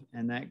love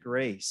and that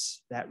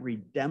grace, that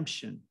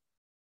redemption,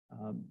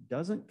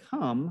 doesn't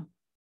come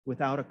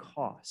without a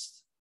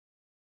cost.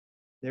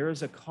 There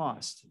is a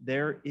cost.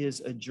 There is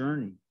a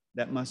journey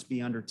that must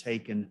be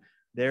undertaken.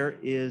 There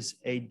is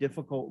a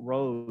difficult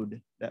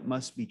road that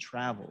must be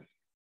traveled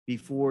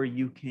before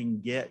you can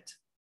get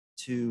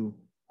to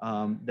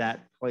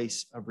that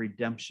place of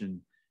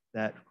redemption,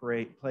 that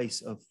great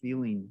place of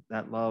feeling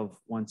that love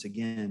once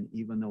again,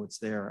 even though it's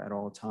there at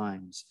all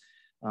times.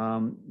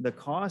 The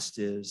cost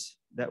is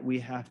that we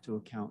have to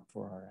account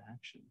for our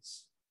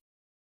actions.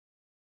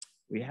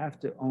 We have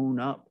to own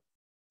up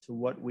to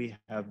what we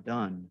have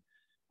done.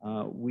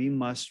 We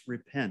must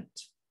repent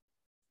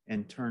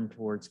and turn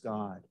towards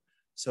God.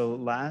 So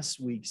last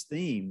week's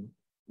theme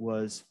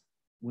was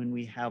when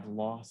we have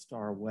lost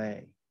our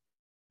way.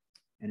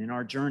 And in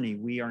our journey,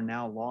 we are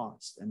now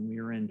lost and we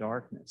are in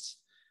darkness.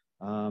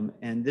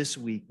 And this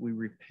week we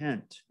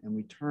repent and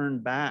we turn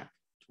back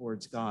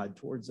towards God,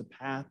 towards the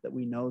path that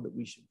we know that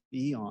we should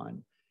be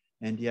on.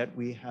 And yet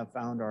we have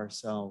found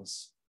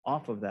ourselves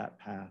off of that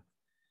path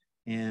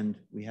and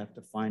we have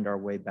to find our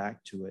way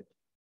back to it.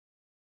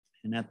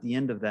 And at the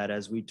end of that,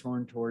 as we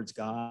turn towards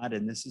God,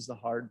 and this is the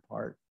hard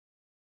part,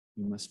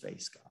 we must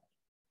face God.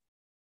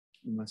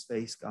 We must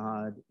face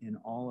God in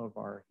all of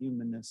our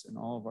humanness and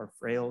all of our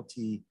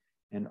frailty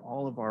and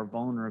all of our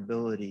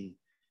vulnerability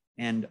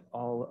and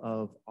all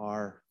of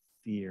our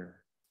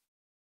fear.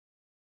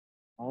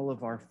 All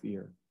of our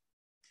fear.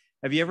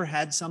 Have you ever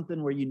had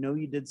something where you know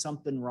you did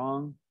something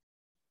wrong?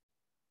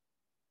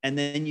 And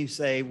then you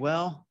say,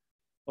 well,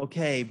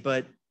 okay,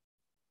 but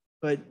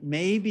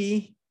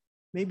maybe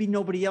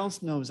nobody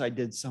else knows I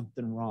did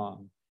something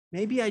wrong.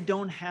 Maybe I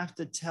don't have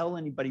to tell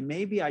anybody.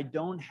 Maybe I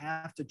don't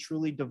have to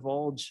truly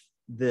divulge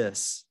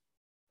this.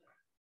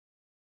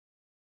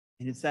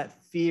 And it's that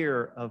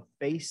fear of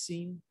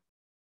facing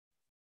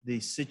the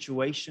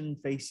situation,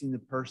 facing the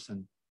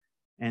person,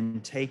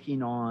 and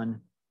taking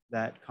on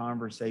that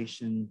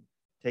conversation,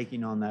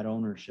 taking on that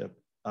ownership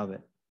of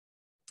it.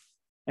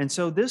 And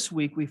so this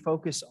week we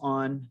focus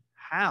on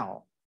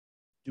how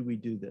do we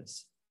do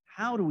this?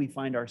 How do we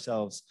find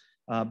ourselves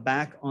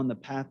back on the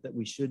path that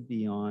we should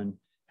be on?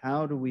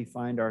 How do we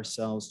find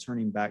ourselves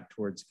turning back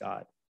towards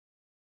God?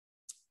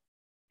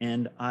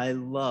 And I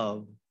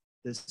love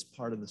this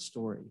part of the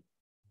story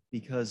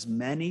because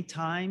many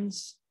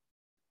times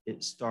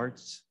it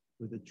starts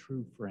with a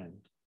true friend.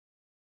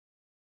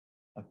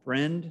 A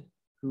friend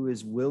who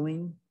is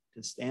willing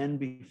to stand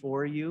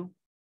before you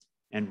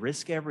and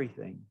risk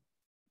everything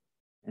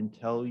and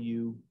tell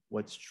you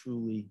what's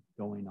truly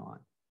going on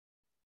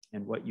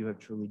and what you have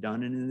truly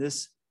done. And in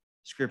this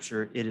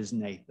scripture, it is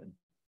Nathan.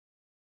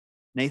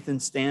 Nathan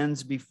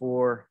stands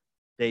before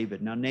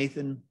David. Now,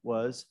 Nathan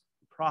was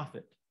a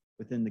prophet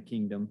within the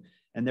kingdom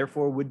and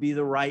therefore would be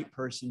the right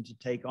person to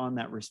take on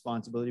that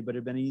responsibility. But it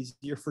would have been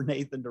easier for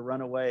Nathan to run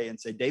away and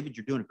say, David,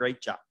 you're doing a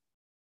great job.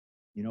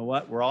 You know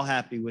what? We're all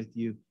happy with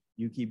you.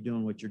 You keep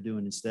doing what you're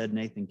doing. Instead,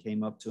 Nathan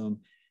came up to him,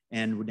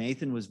 and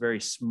Nathan was very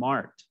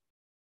smart.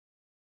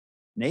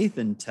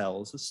 Nathan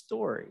tells a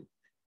story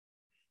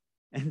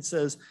and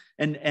says,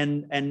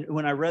 and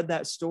when I read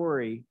that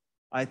story,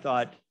 I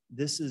thought,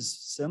 this is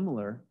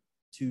similar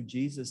to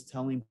Jesus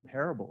telling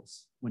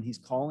parables. When he's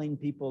calling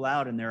people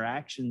out and their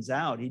actions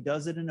out, he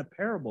does it in a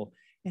parable.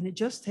 And it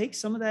just takes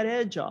some of that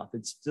edge off.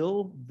 It's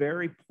still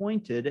very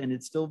pointed and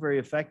it's still very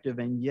effective.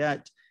 And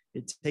yet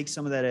it takes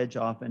some of that edge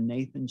off. And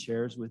Nathan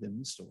shares with him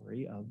the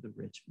story of the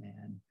rich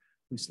man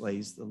who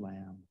slays the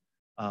lamb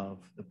of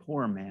the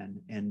poor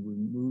man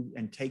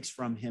and takes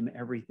from him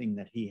everything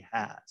that he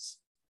has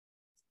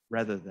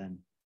rather than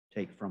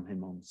take from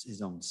him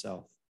his own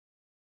self.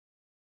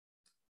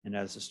 And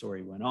as the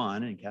story went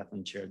on, and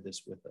Kathleen shared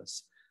this with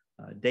us,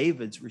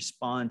 David's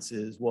response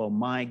is, well,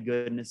 my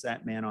goodness,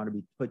 that man ought to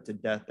be put to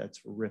death. That's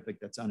horrific.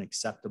 That's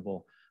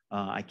unacceptable.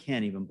 I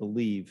can't even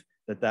believe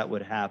that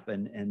would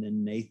happen. And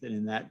then Nathan,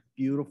 in that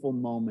beautiful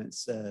moment,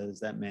 says,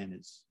 that man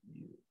is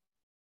you.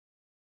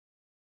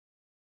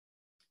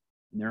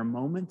 And there are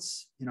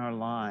moments in our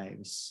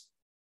lives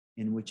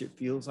in which it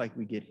feels like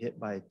we get hit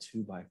by a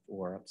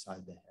 2x4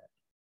 upside the head.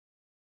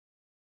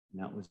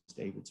 And that was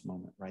David's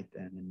moment right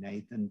then. And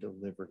Nathan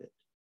delivered it.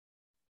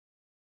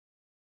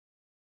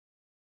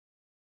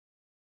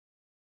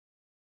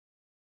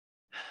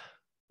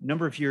 A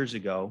number of years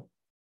ago,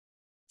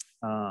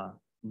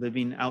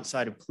 living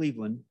outside of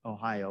Cleveland,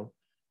 Ohio,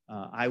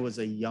 I was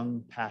a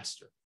young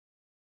pastor.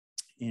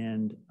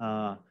 And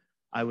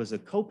I was a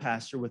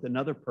co-pastor with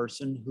another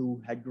person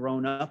who had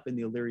grown up in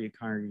the Elyria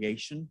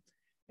congregation.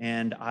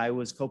 And I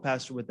was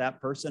co-pastor with that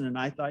person. And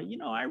I thought,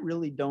 I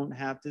really don't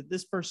have to,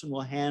 this person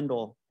will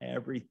handle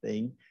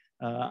everything.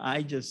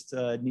 I just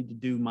need to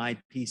do my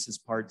pieces,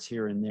 parts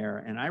here and there.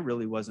 And I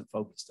really wasn't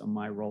focused on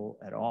my role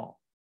at all.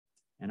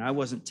 And I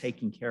wasn't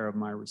taking care of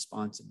my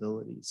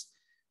responsibilities.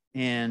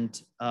 And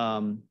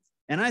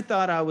I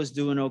thought I was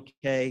doing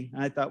okay.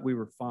 I thought we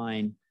were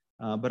fine,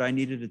 but I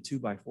needed a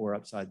 2x4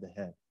 upside the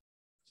head.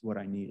 That's what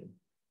I needed.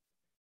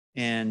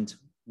 And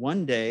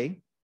one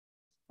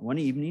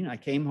evening, I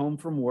came home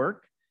from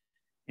work,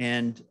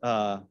 and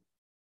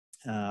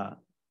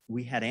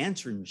we had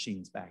answering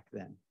machines back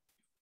then.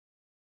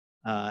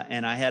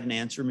 And I had an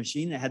answering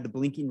machine that had the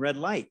blinking red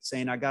light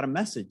saying I got a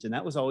message, and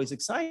that was always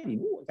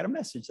exciting. Ooh, I got a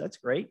message. That's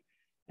great.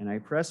 And I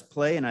pressed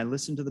play and I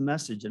listened to the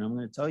message, and I'm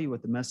going to tell you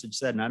what the message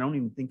said. And I don't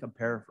even think I'm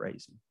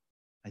paraphrasing.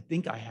 I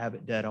think I have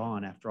it dead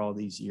on after all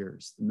these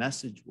years. The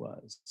message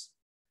was,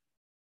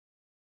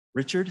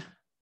 Richard,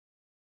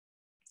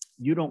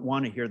 you don't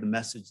want to hear the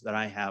message that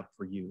I have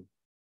for you.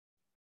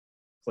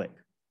 Click.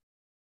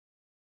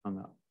 Hung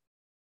up.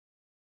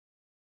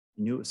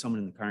 I knew it was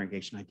someone in the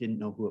congregation. I didn't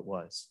know who it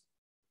was.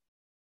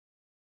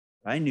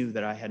 I knew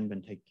that I hadn't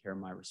been taking care of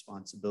my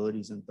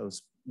responsibilities, and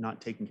those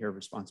not taking care of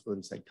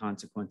responsibilities had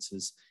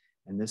consequences.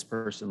 And this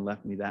person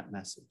left me that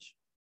message.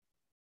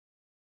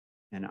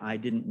 And I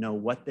didn't know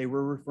what they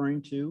were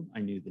referring to. I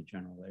knew the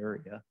general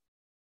area.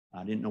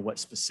 I didn't know what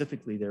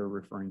specifically they were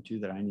referring to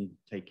that I needed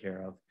to take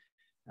care of.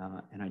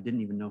 And I didn't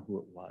even know who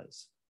it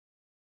was.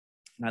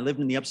 And I lived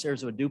in the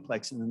upstairs of a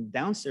duplex, and then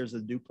downstairs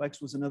of the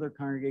duplex was another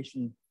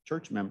congregation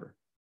church member.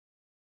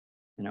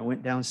 And I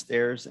went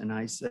downstairs and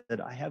I said,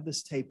 I have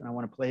this tape and I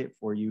want to play it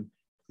for you.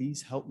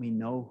 Please help me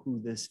know who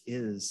this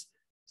is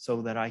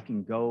so that I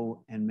can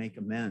go and make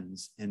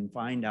amends and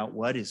find out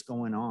what is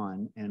going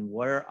on and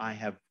where I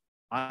have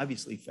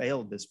obviously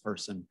failed this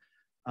person.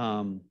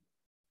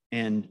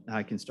 And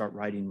I can start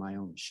writing my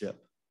own ship.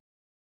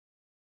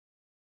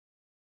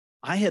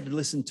 I had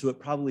listened to it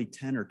probably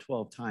 10 or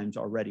 12 times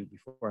already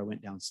before I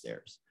went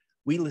downstairs.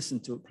 We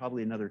listened to it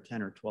probably another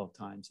 10 or 12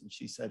 times. And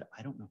she said,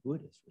 I don't know who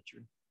it is,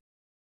 Richard.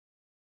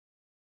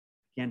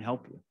 Can't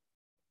help you.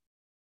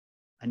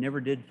 I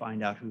never did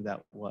find out who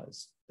that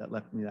was that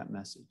left me that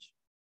message.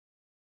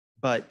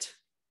 But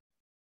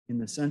in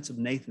the sense of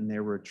Nathan, they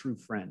were a true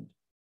friend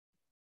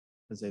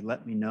because they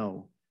let me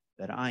know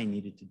that I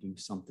needed to do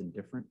something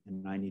different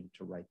and I needed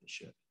to right the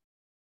ship.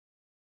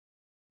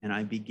 And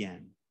I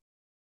began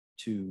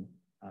to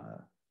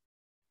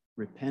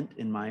repent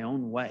in my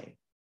own way.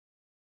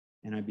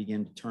 And I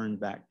began to turn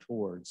back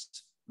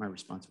towards my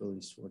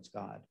responsibilities towards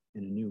God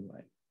in a new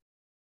way.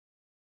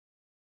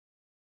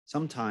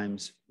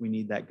 Sometimes we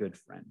need that good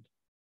friend.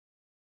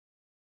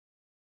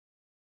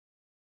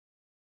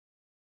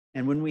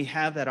 And when we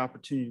have that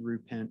opportunity to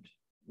repent,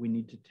 we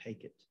need to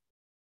take it.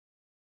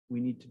 We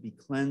need to be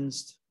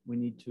cleansed. We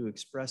need to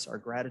express our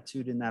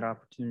gratitude in that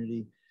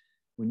opportunity.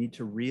 We need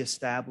to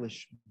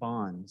reestablish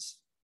bonds.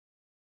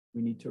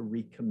 We need to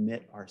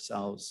recommit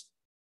ourselves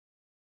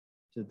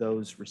to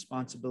those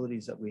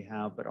responsibilities that we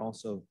have, but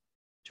also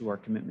to our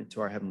commitment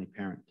to our Heavenly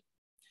Parent.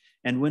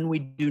 And when we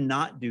do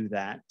not do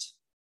that,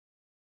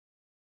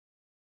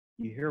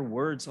 you hear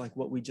words like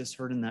what we just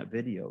heard in that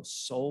video: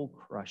 soul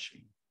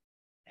crushing,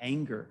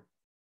 anger,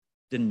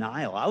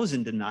 denial. I was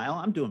in denial.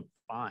 I'm doing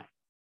fine.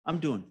 I'm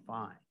doing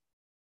fine.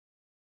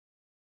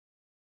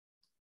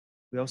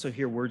 We also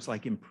hear words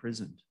like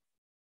imprisoned.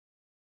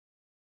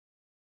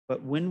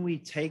 But when we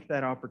take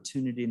that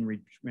opportunity and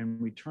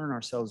we turn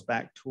ourselves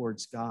back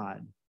towards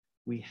God,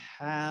 we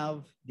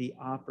have the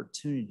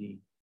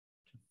opportunity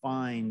to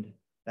find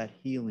that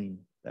healing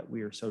that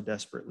we are so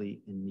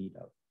desperately in need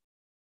of.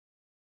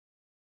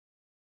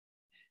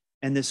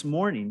 And this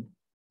morning,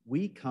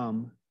 we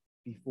come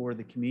before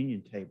the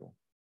communion table,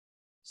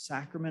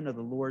 sacrament of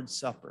the Lord's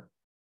Supper,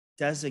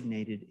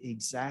 designated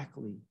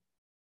exactly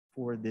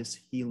for this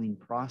healing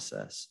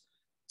process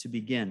to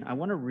begin. I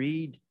want to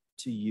read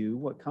to you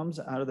what comes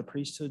out of the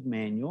priesthood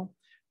manual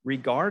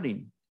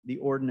regarding the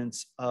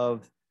ordinance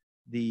of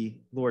the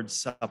Lord's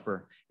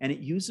Supper. And it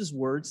uses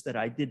words that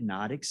I did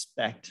not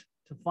expect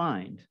to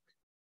find.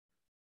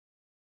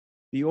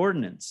 The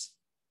ordinance,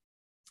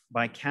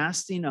 by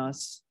casting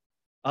us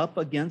up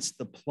against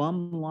the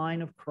plumb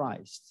line of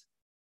Christ,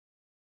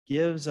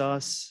 gives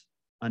us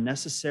a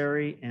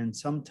necessary and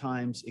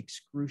sometimes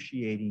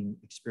excruciating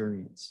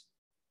experience.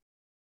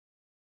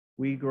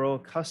 We grow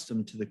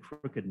accustomed to the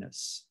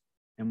crookedness,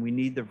 and we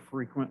need the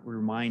frequent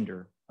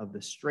reminder of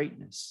the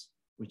straightness,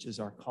 which is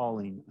our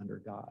calling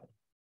under God.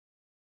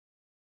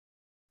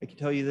 I can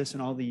tell you this: in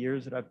all the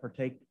years that I've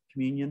partaken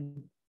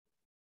communion,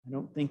 I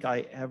don't think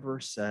I ever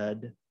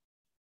said,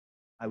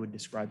 I would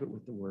describe it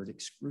with the word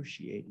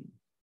excruciating.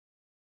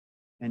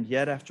 And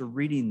yet, after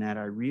reading that,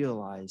 I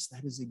realized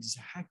that is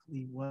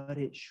exactly what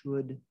it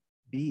should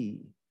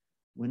be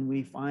when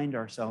we find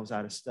ourselves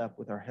out of step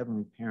with our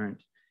Heavenly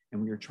Parent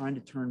and we are trying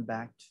to turn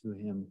back to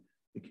Him.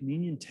 The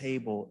communion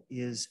table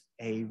is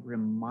a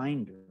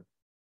reminder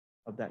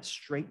of that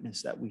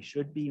straightness that we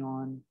should be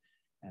on,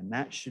 and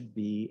that should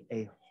be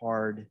a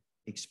hard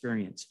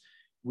experience.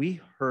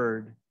 We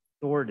heard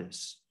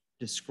Thordis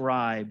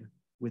describe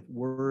with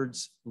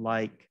words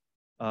like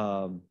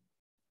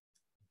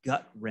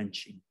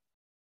gut-wrenching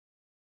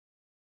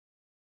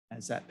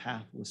as that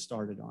path was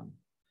started on.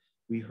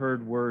 We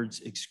heard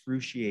words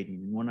excruciating,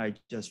 and one I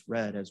just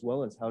read, as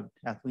well as how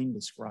Kathleen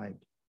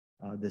described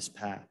this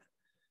path.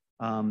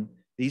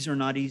 These are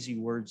not easy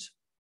words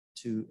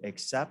to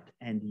accept,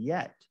 and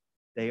yet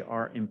they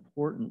are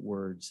important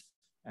words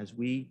as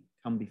we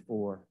come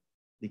before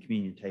the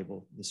communion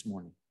table this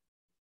morning.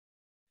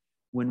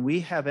 When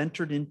we have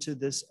entered into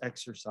this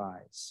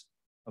exercise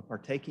of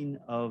partaking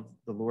of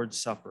the Lord's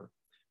Supper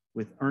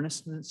with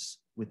earnestness,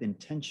 with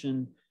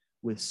intention,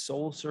 with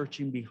soul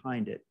searching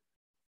behind it,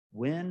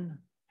 when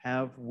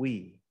have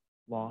we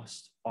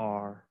lost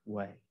our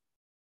way?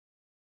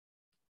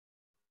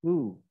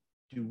 Who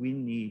do we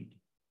need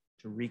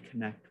to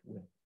reconnect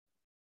with?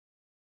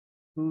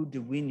 Who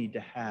do we need to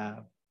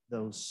have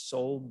those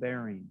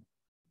soul-bearing,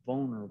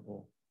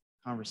 vulnerable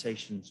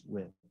conversations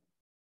with?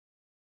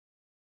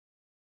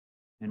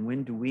 And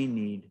when do we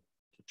need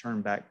to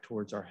turn back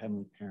towards our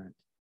Heavenly Parent?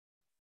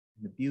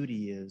 And the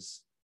beauty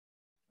is,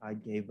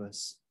 God gave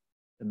us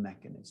the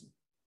mechanism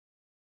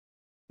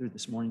through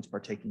this morning's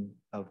partaking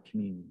of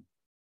communion.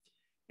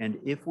 And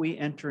if we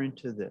enter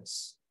into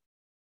this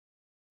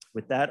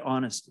with that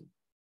honesty,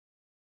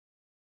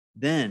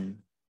 then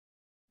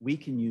we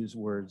can use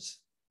words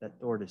that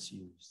Thordis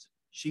used.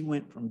 She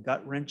went from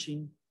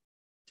gut-wrenching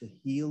to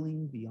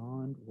healing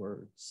beyond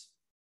words.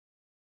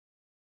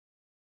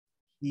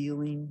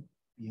 Healing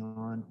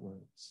beyond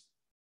words.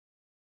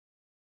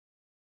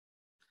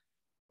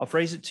 I'll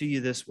phrase it to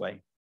you this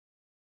way.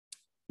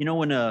 You know,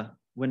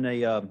 when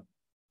a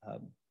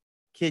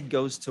kid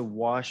goes to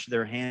wash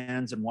their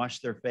hands and wash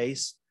their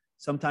face,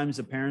 sometimes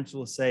the parents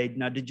will say,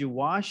 now, did you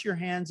wash your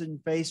hands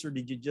and face, or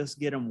did you just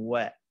get them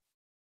wet?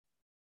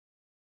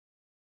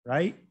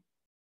 Right?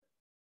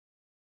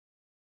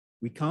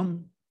 We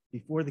come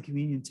before the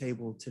communion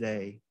table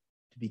today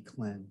to be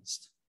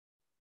cleansed.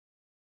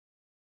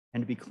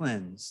 And to be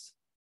cleansed,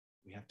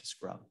 we have to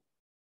scrub.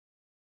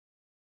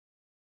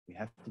 We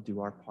have to do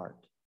our part.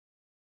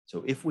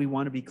 So if we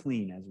want to be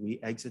clean as we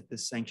exit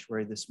this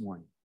sanctuary this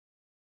morning,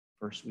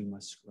 first we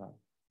must scrub.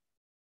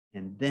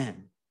 And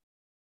then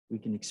we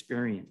can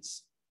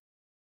experience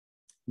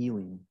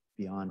healing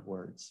beyond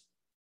words.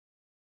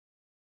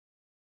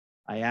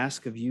 I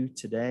ask of you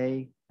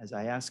today, as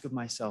I ask of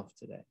myself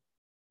today,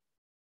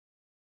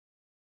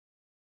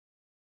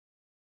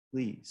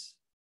 please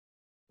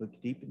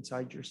look deep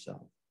inside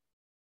yourself,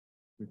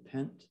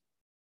 repent,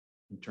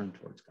 and turn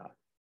towards God.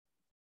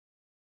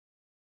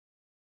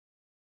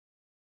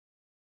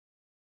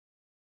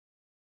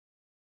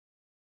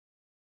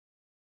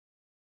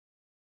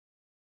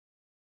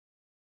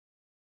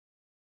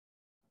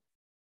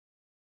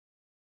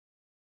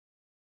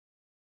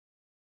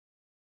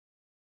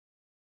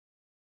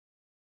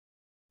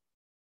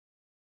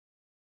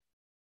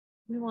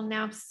 We will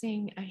now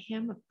sing a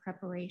hymn of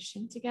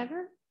preparation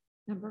together,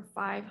 number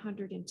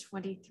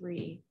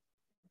 523,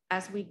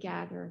 as we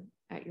gather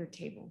at your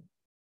table.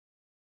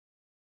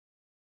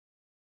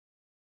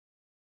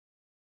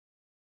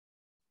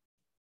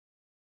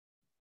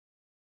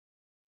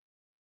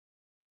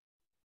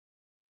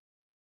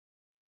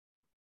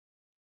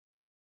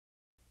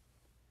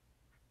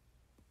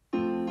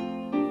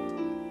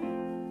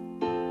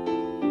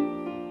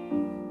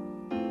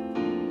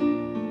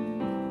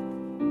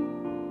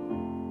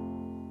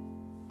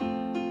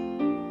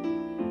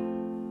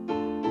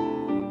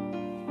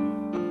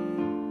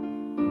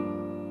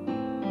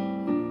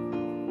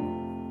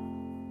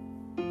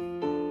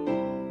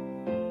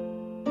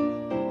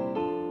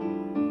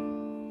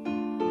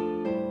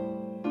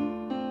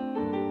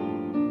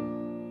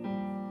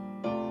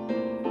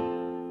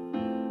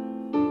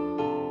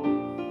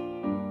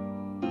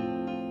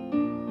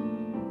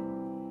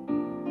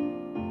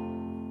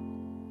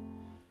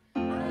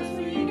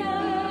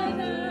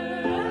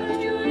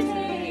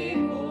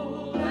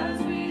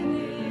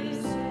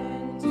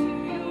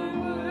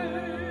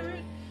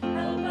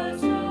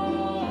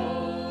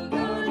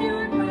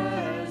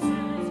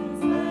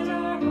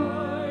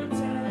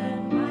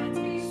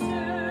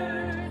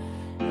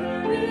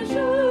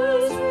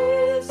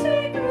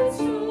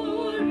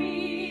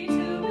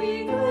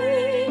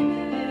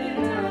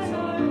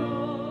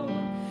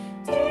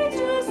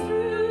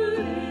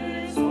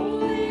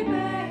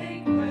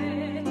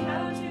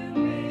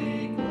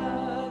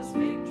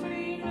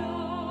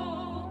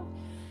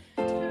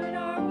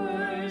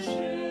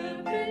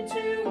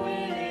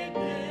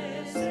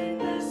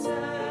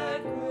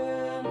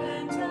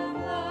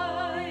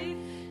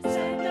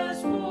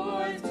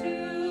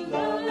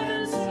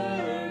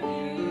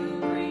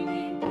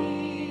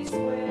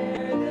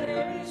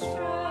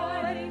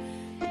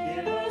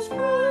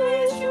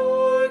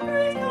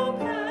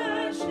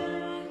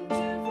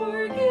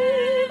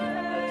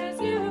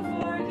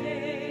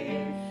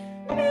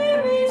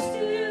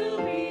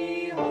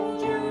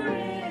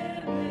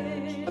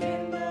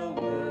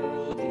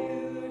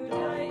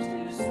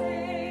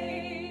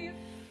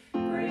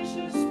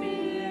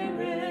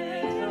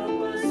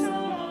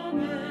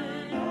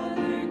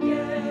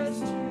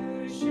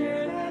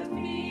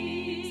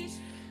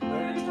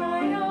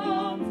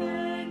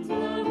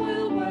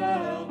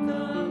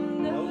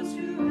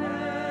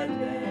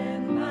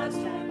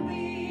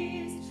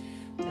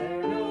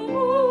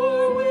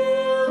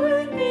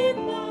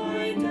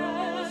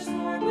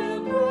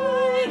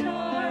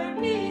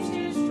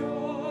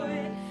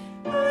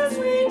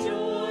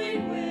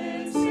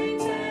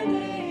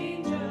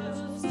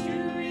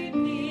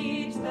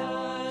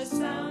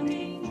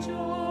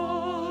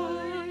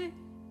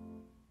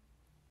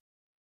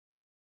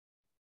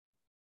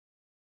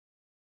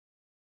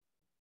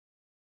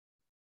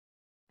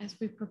 As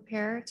we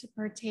prepare to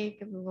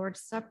partake of the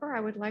Lord's Supper,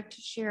 I would like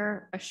to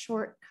share a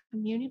short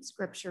communion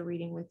scripture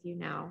reading with you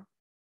now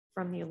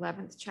from the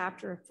 11th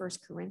chapter of 1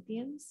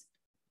 Corinthians,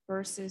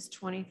 verses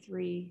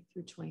 23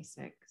 through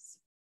 26.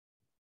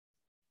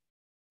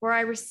 For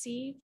I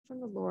received from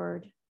the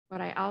Lord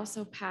what I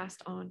also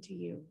passed on to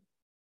you.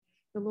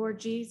 The Lord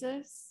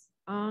Jesus,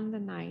 on the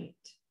night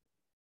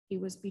he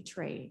was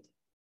betrayed,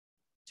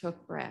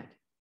 took bread.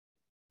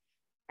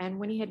 And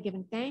when he had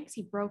given thanks,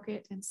 he broke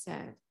it and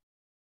said,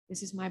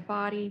 "This is my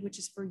body, which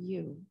is for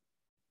you.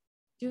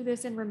 Do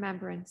this in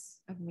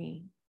remembrance of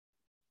me."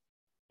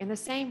 In the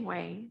same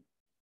way,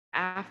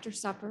 after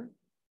supper,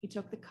 he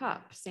took the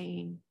cup,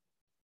 saying,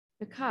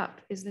 "The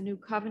cup is the new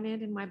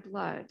covenant in my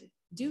blood.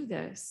 Do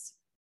this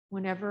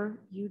whenever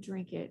you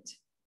drink it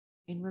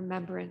in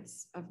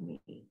remembrance of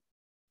me.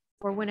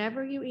 For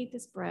whenever you eat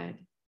this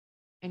bread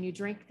and you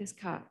drink this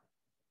cup,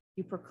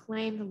 you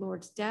proclaim the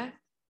Lord's death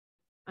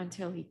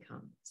until he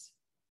comes."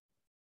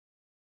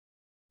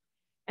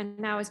 And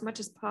now, as much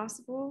as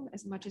possible,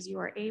 as much as you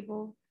are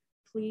able,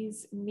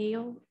 please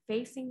kneel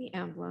facing the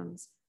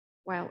emblems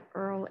while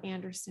Earl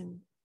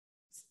Anderson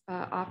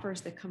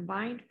offers the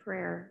combined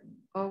prayer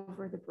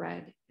over the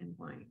bread and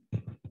wine.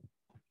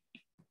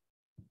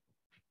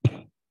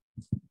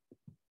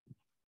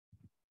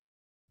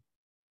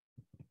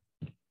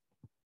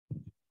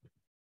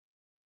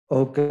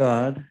 O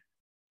God,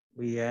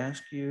 we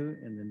ask you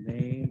in the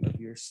name of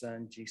your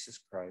Son, Jesus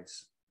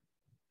Christ,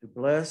 to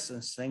bless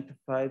and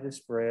sanctify this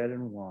bread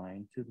and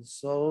wine to the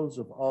souls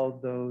of all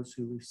those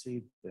who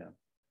receive them,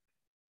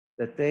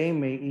 that they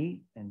may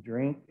eat and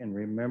drink in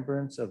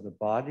remembrance of the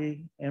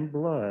body and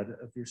blood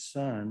of your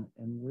Son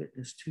and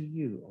witness to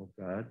you, O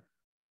God,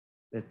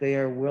 that they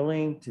are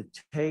willing to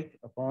take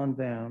upon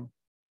them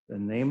the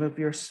name of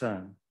your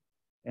Son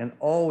and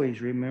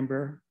always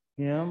remember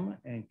him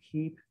and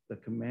keep the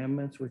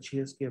commandments which he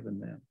has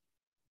given them,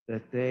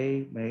 that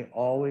they may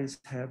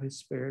always have his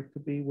Spirit to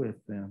be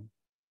with them.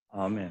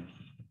 Amen.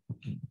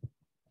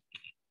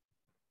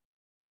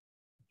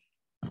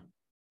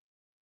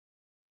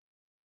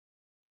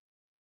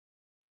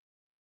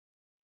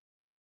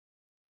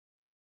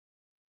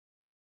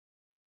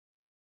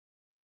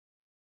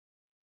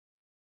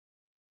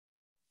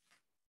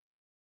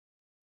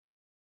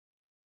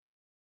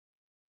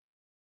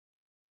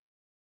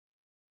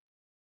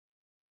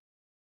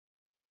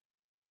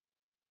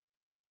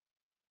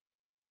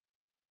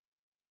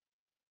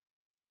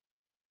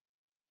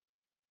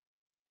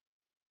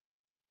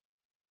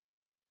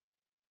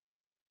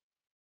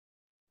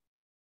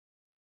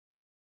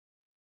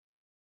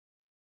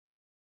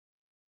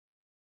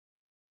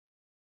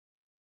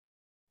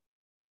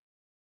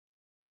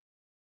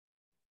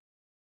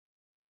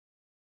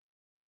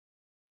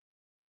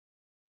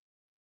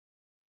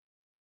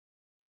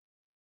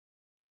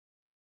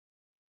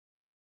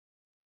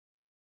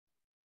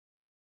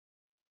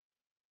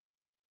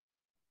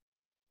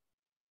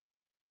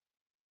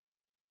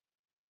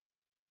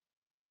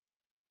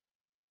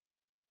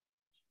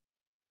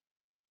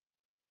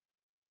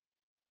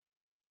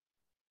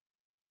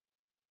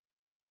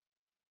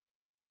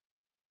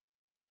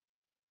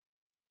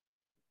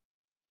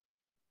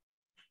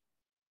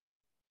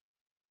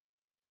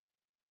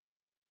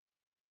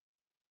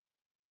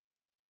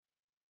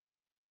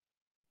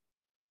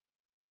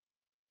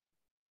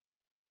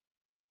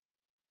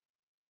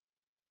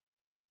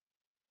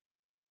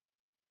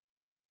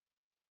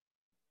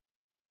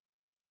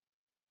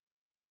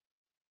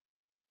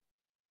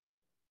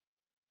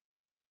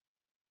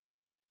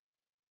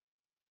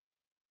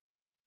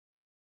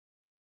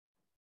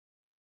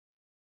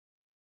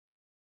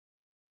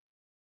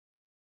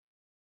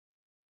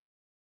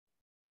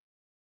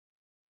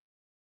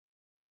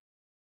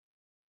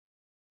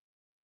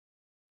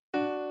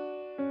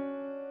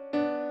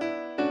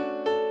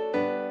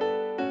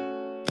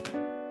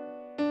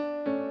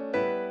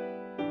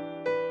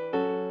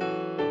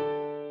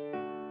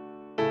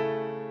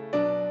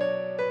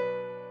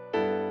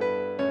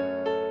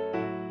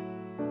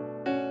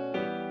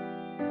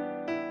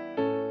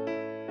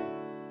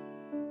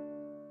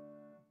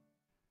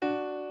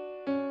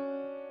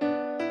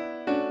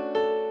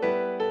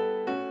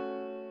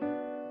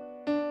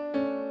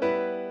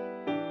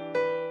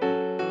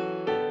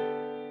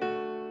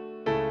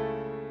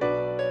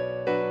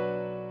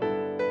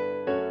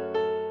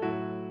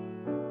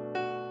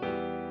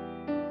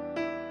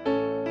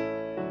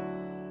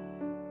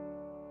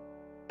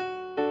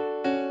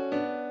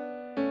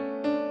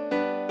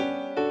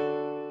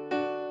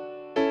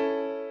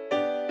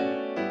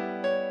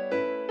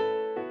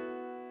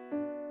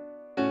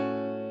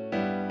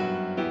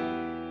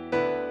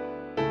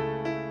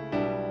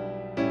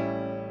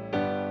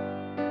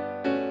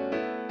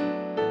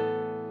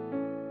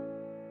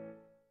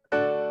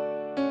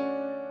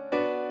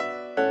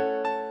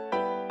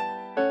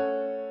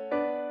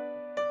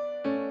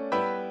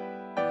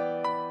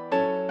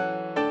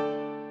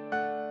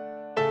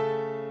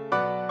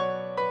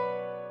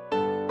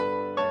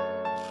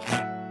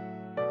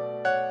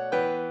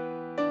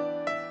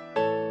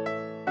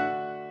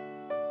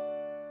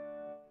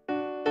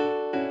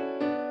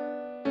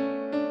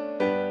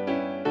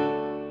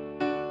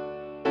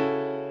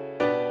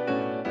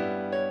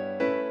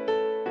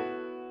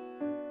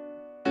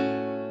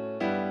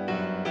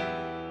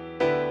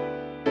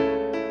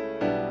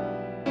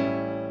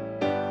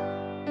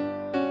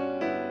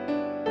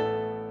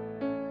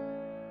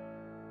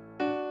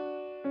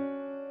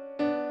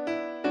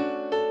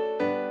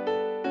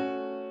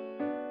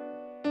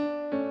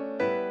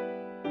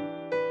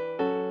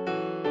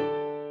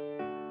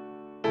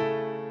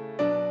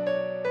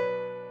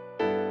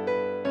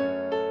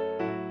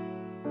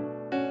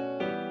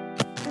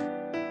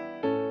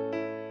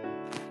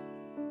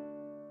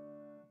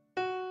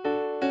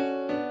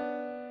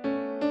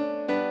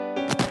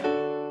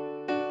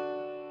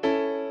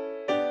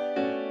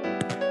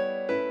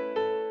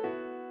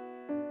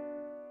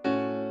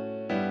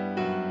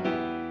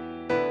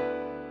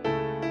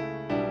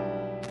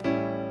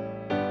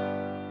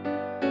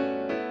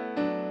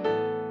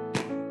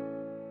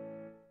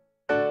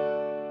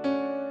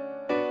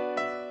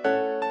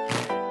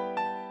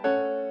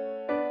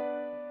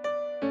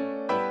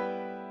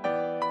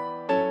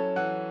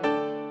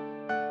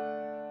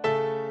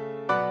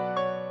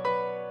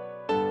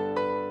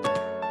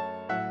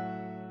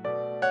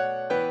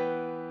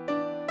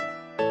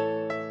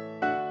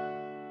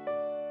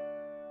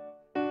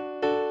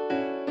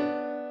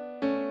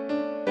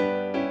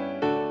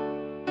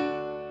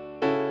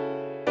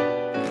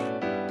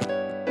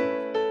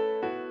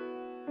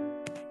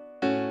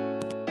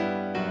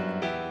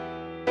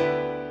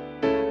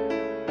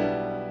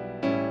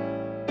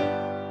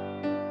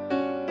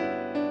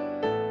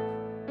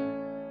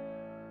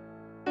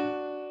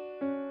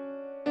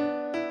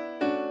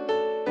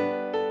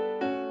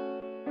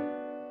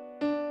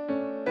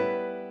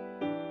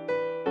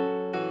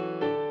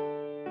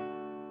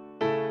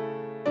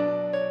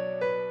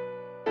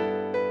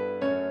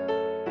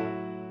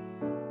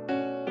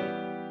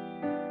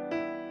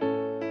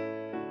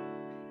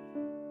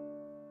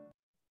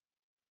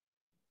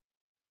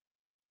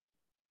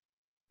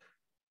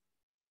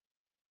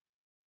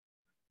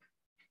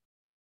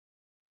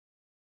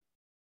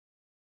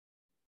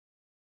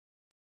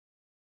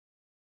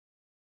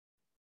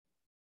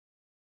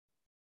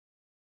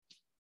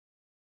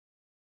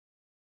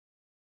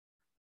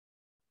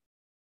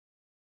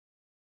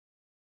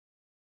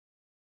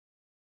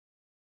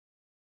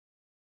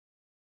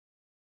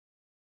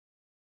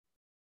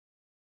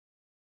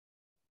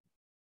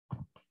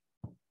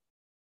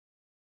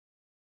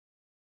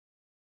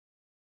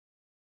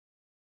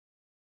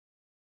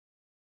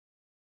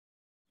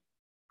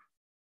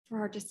 For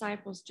our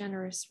disciples'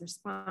 generous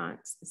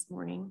response this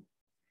morning,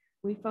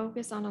 we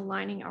focus on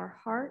aligning our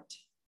heart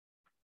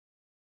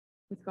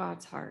with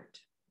God's heart.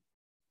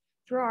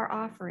 Through our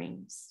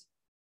offerings,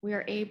 we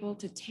are able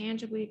to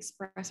tangibly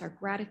express our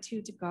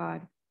gratitude to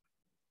God,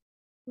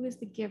 who is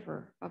the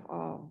giver of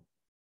all.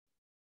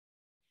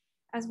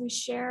 As we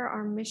share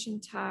our mission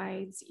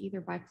tithes,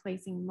 either by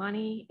placing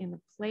money in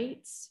the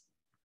plates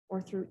or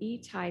through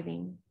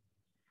e-tithing,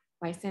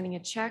 by sending a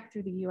check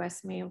through the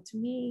US mail to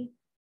me,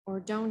 or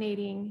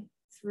donating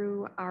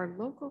through our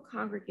local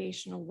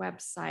congregational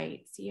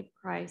website,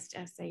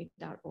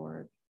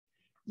 seaofchristsa.org,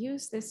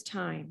 use this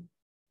time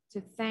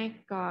to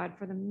thank God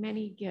for the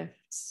many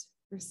gifts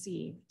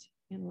received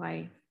in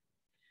life.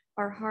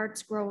 Our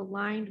hearts grow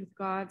aligned with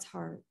God's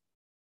heart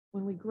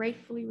when we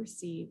gratefully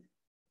receive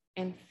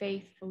and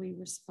faithfully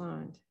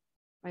respond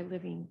by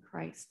living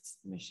Christ's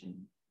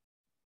mission.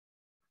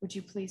 Would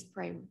you please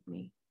pray with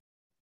me?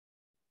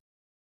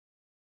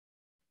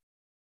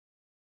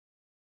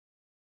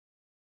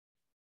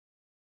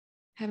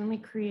 Heavenly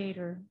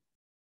Creator,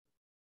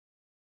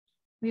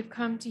 we have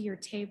come to your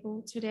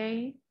table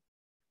today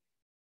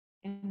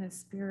in the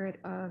spirit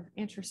of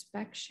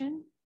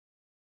introspection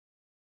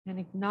and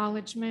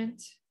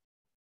acknowledgement,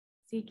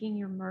 seeking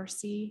your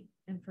mercy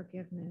and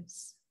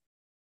forgiveness.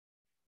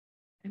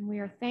 And we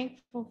are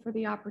thankful for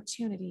the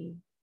opportunity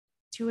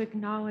to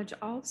acknowledge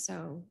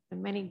also the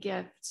many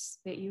gifts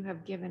that you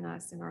have given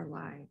us in our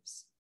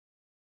lives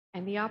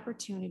and the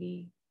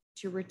opportunity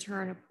to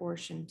return a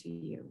portion to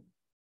you.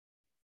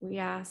 We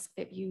ask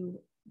that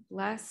you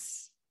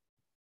bless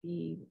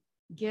the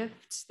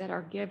gifts that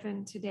are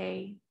given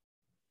today,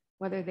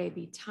 whether they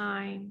be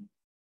time,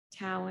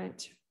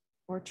 talent,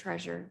 or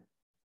treasure,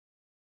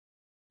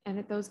 and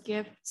that those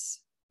gifts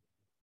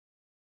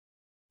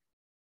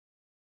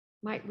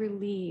might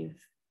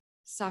relieve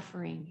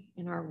suffering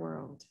in our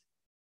world.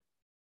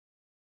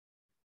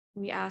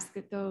 We ask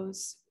that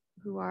those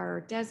who are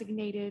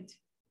designated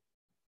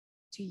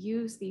to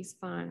use these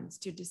funds,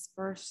 to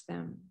disperse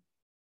them,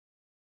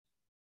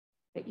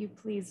 that you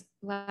please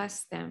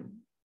bless them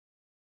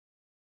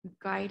with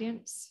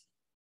guidance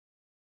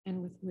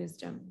and with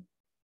wisdom.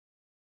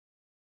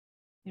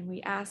 And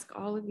we ask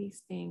all of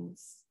these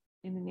things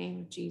in the name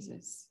of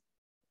Jesus.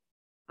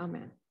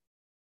 Amen.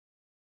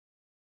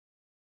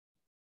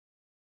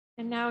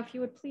 And now, if you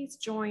would please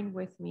join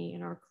with me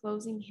in our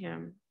closing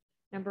hymn,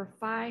 number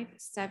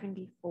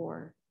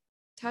 574,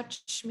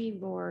 Touch Me,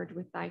 Lord,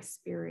 with Thy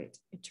Spirit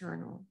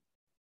Eternal.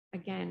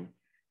 Again,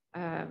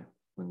 when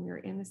we're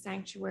in the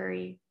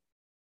sanctuary,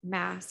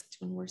 masked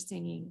when we're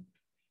singing.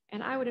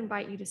 And I would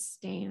invite you to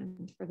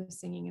stand for the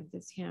singing of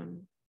this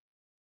hymn.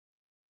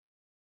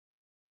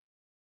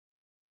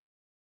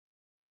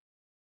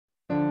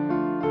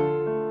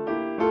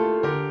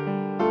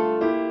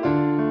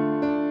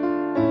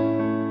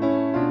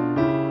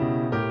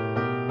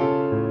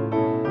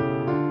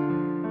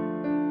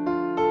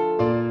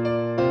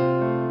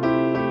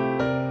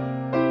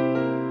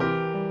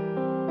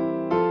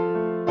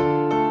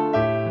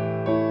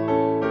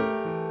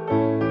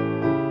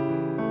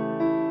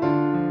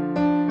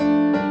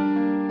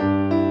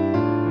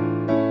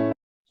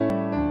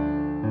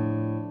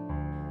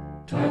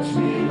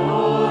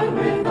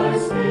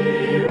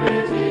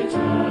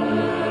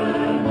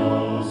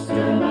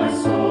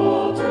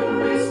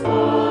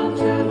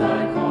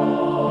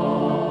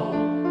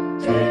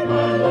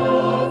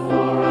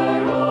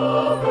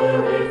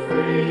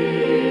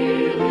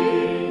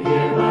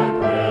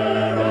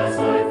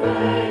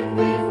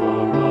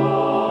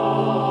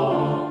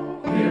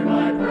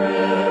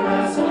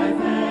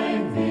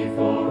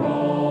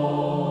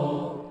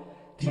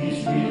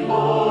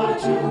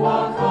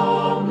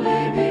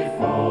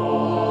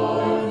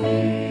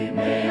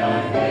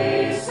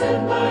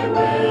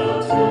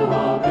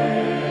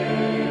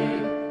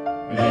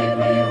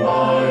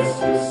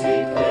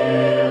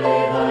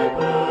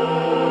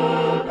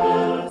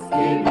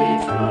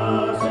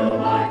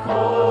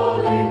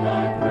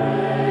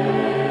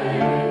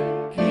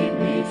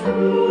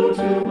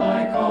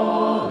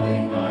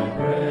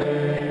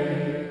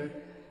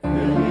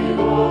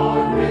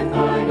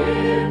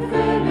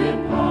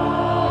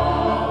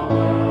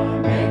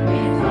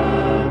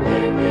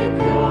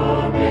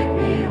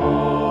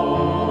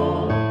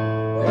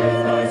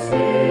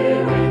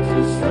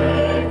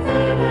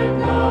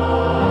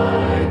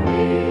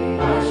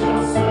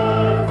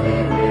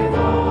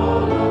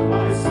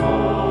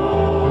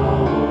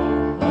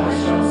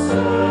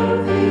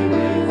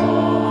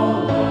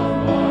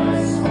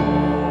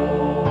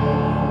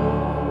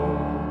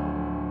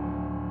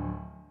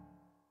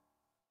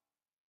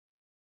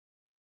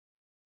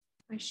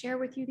 I share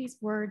with you these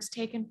words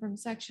taken from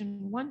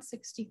section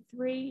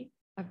 163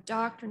 of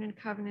Doctrine and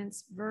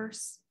Covenants,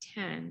 verse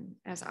 10,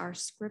 as our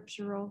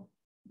scriptural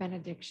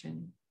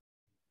benediction.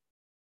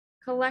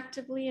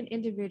 Collectively and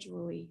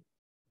individually,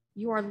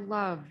 you are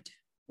loved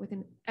with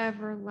an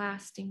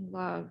everlasting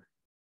love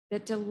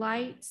that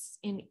delights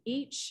in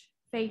each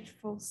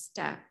faithful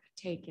step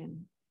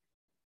taken.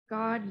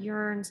 God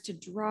yearns to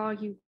draw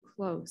you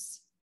close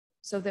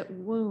so that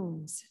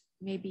wounds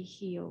may be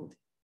healed,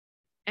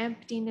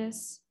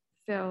 emptiness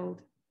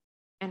filled,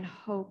 and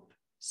hope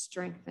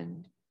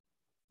strengthened.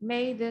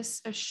 May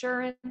this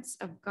assurance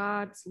of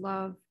God's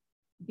love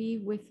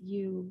be with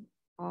you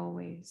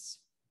always.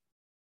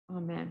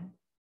 Amen.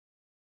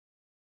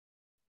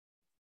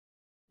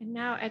 And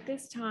now at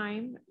this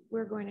time,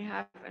 we're going to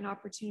have an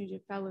opportunity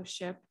to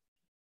fellowship.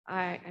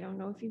 I don't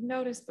know if you've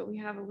noticed, but we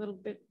have a little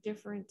bit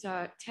different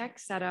tech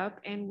setup,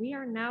 and we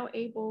are now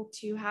able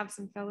to have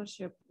some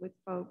fellowship with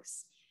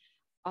folks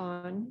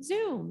on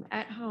Zoom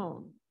at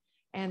home.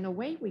 And the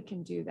way we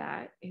can do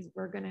that is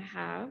we're going to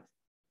have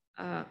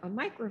a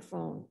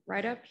microphone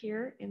right up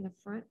here in the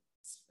front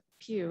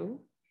pew.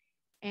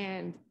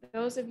 And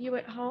those of you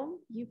at home,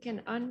 you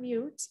can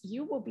unmute.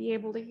 You will be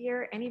able to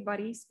hear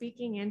anybody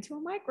speaking into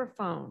a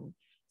microphone.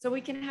 So we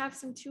can have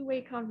some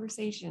two-way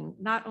conversation,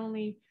 not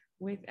only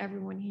with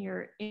everyone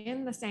here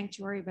in the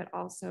sanctuary, but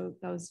also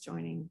those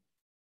joining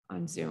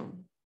on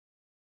Zoom.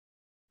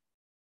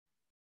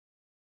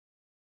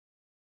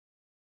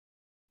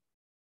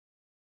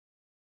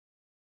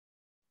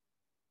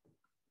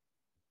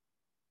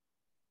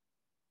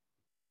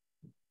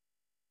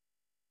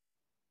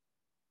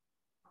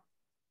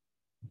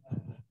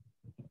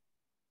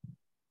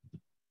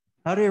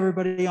 Howdy,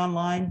 everybody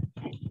online.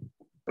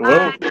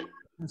 Hello.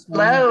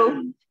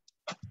 Hello.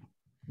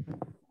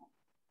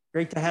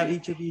 Great to have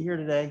each of you here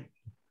today.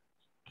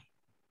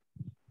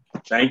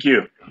 Thank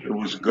you. It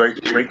was a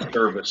great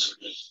service.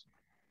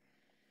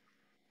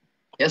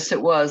 Yes, it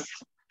was.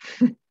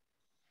 And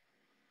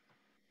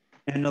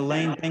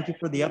Elaine, thank you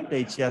for the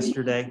updates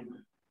yesterday.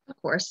 Of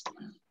course.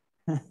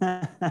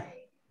 Excellent.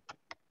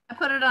 I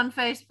put it on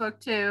Facebook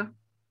too.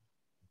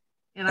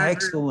 In our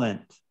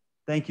group.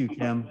 Thank you,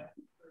 Kim.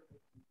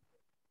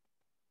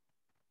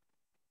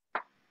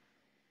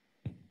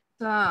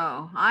 So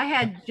I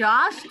had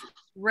just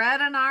read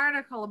an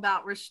article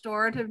about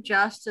restorative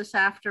justice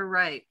after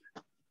rape.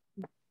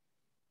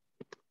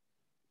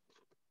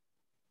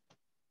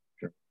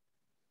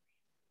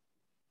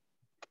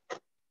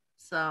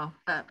 So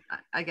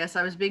I guess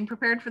I was being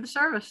prepared for the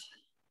service.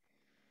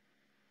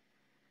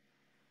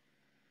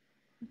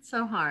 It's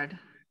so hard.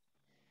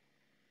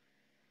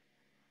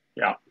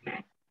 Yeah.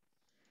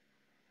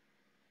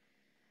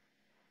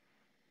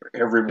 For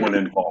everyone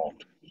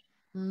involved.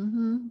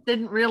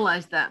 Didn't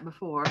realize that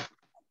before.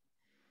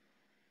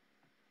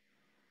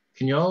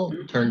 Can y'all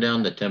turn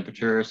down the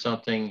temperature or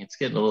something? It's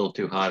getting a little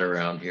too hot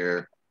around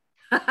here.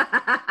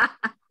 I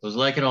was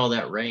liking all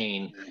that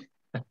rain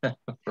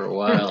for a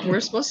while.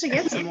 We're supposed to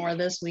get some more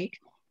this week.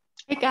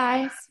 Hey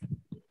guys.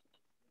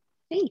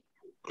 Hey.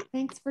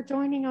 Thanks for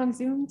joining on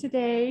Zoom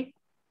today.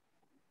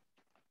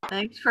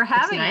 Thanks for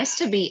having It's nice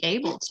to be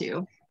able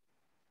to.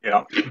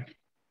 Yeah.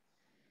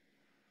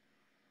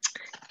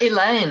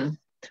 Elaine,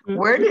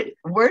 where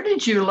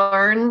did you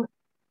learn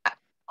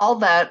all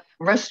that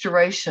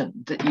restoration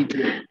that you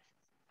did?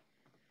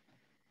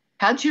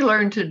 How'd you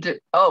learn to do?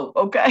 Oh,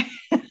 okay.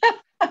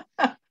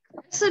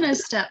 Chris and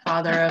his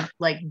stepfather have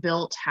like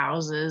built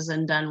houses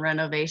and done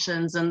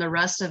renovations, and the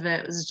rest of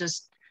it was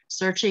just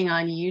searching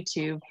on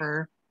YouTube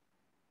for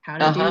how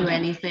to do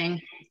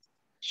anything.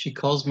 She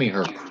calls me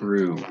her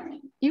crew.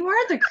 You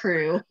are the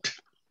crew.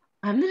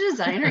 I'm the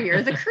designer.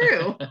 You're the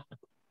crew.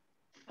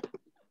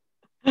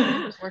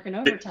 I was working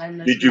overtime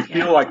this Did you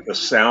weekend. feel like the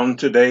sound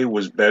today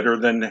was better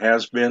than it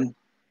has been?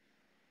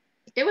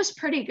 It was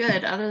pretty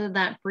good, other than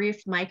that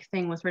brief mic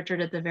thing with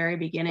Richard at the very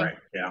beginning. Right,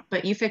 yeah.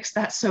 But you fixed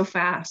that so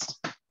fast.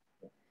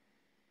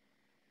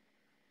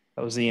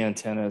 That was the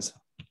antennas.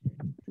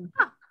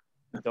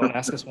 Don't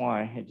ask us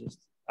why.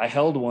 I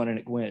held one and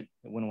it went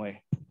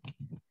away.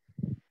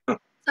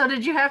 So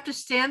did you have to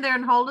stand there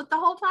and hold it the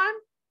whole time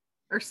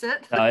or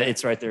sit?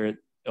 It's right there at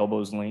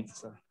elbow's length.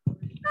 So.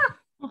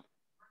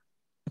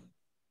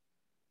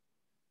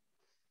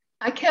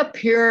 I kept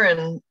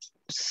hearing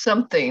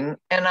something,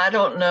 and I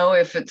don't know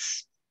if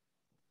it's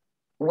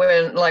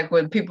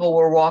when people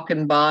were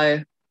walking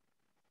by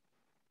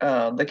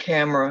the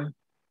camera,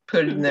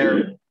 putting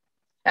their,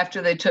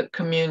 after they took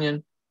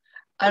communion.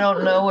 I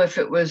don't know if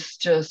it was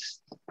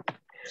just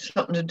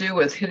something to do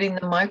with hitting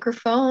the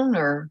microphone,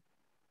 or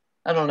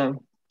I don't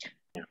know.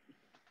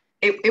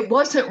 It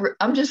wasn't,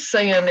 I'm just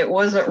saying it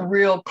wasn't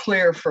real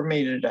clear for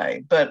me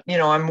today, but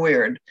I'm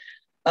weird.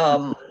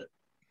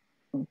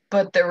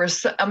 But there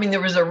was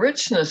a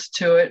richness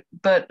to it,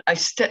 but I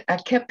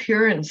kept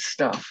hearing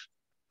stuff.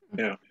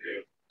 Yeah.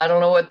 I don't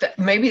know what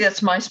maybe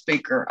that's my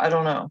speaker. I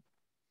don't know.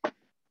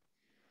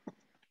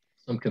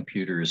 Some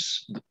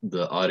computers,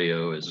 the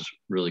audio is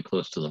really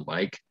close to the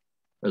mic,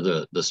 or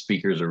the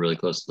speakers are really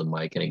close to the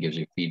mic, and it gives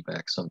you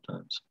feedback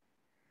sometimes.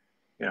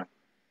 Yeah.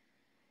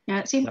 Yeah,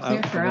 it seemed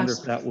clear for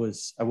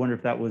us. I wonder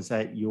if that was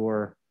at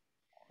your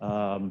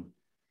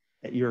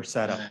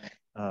setup,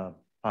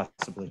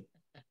 possibly.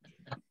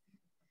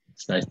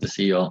 It's nice to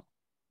see y'all.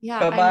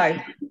 Yeah.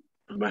 Bye-bye.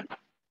 Bye.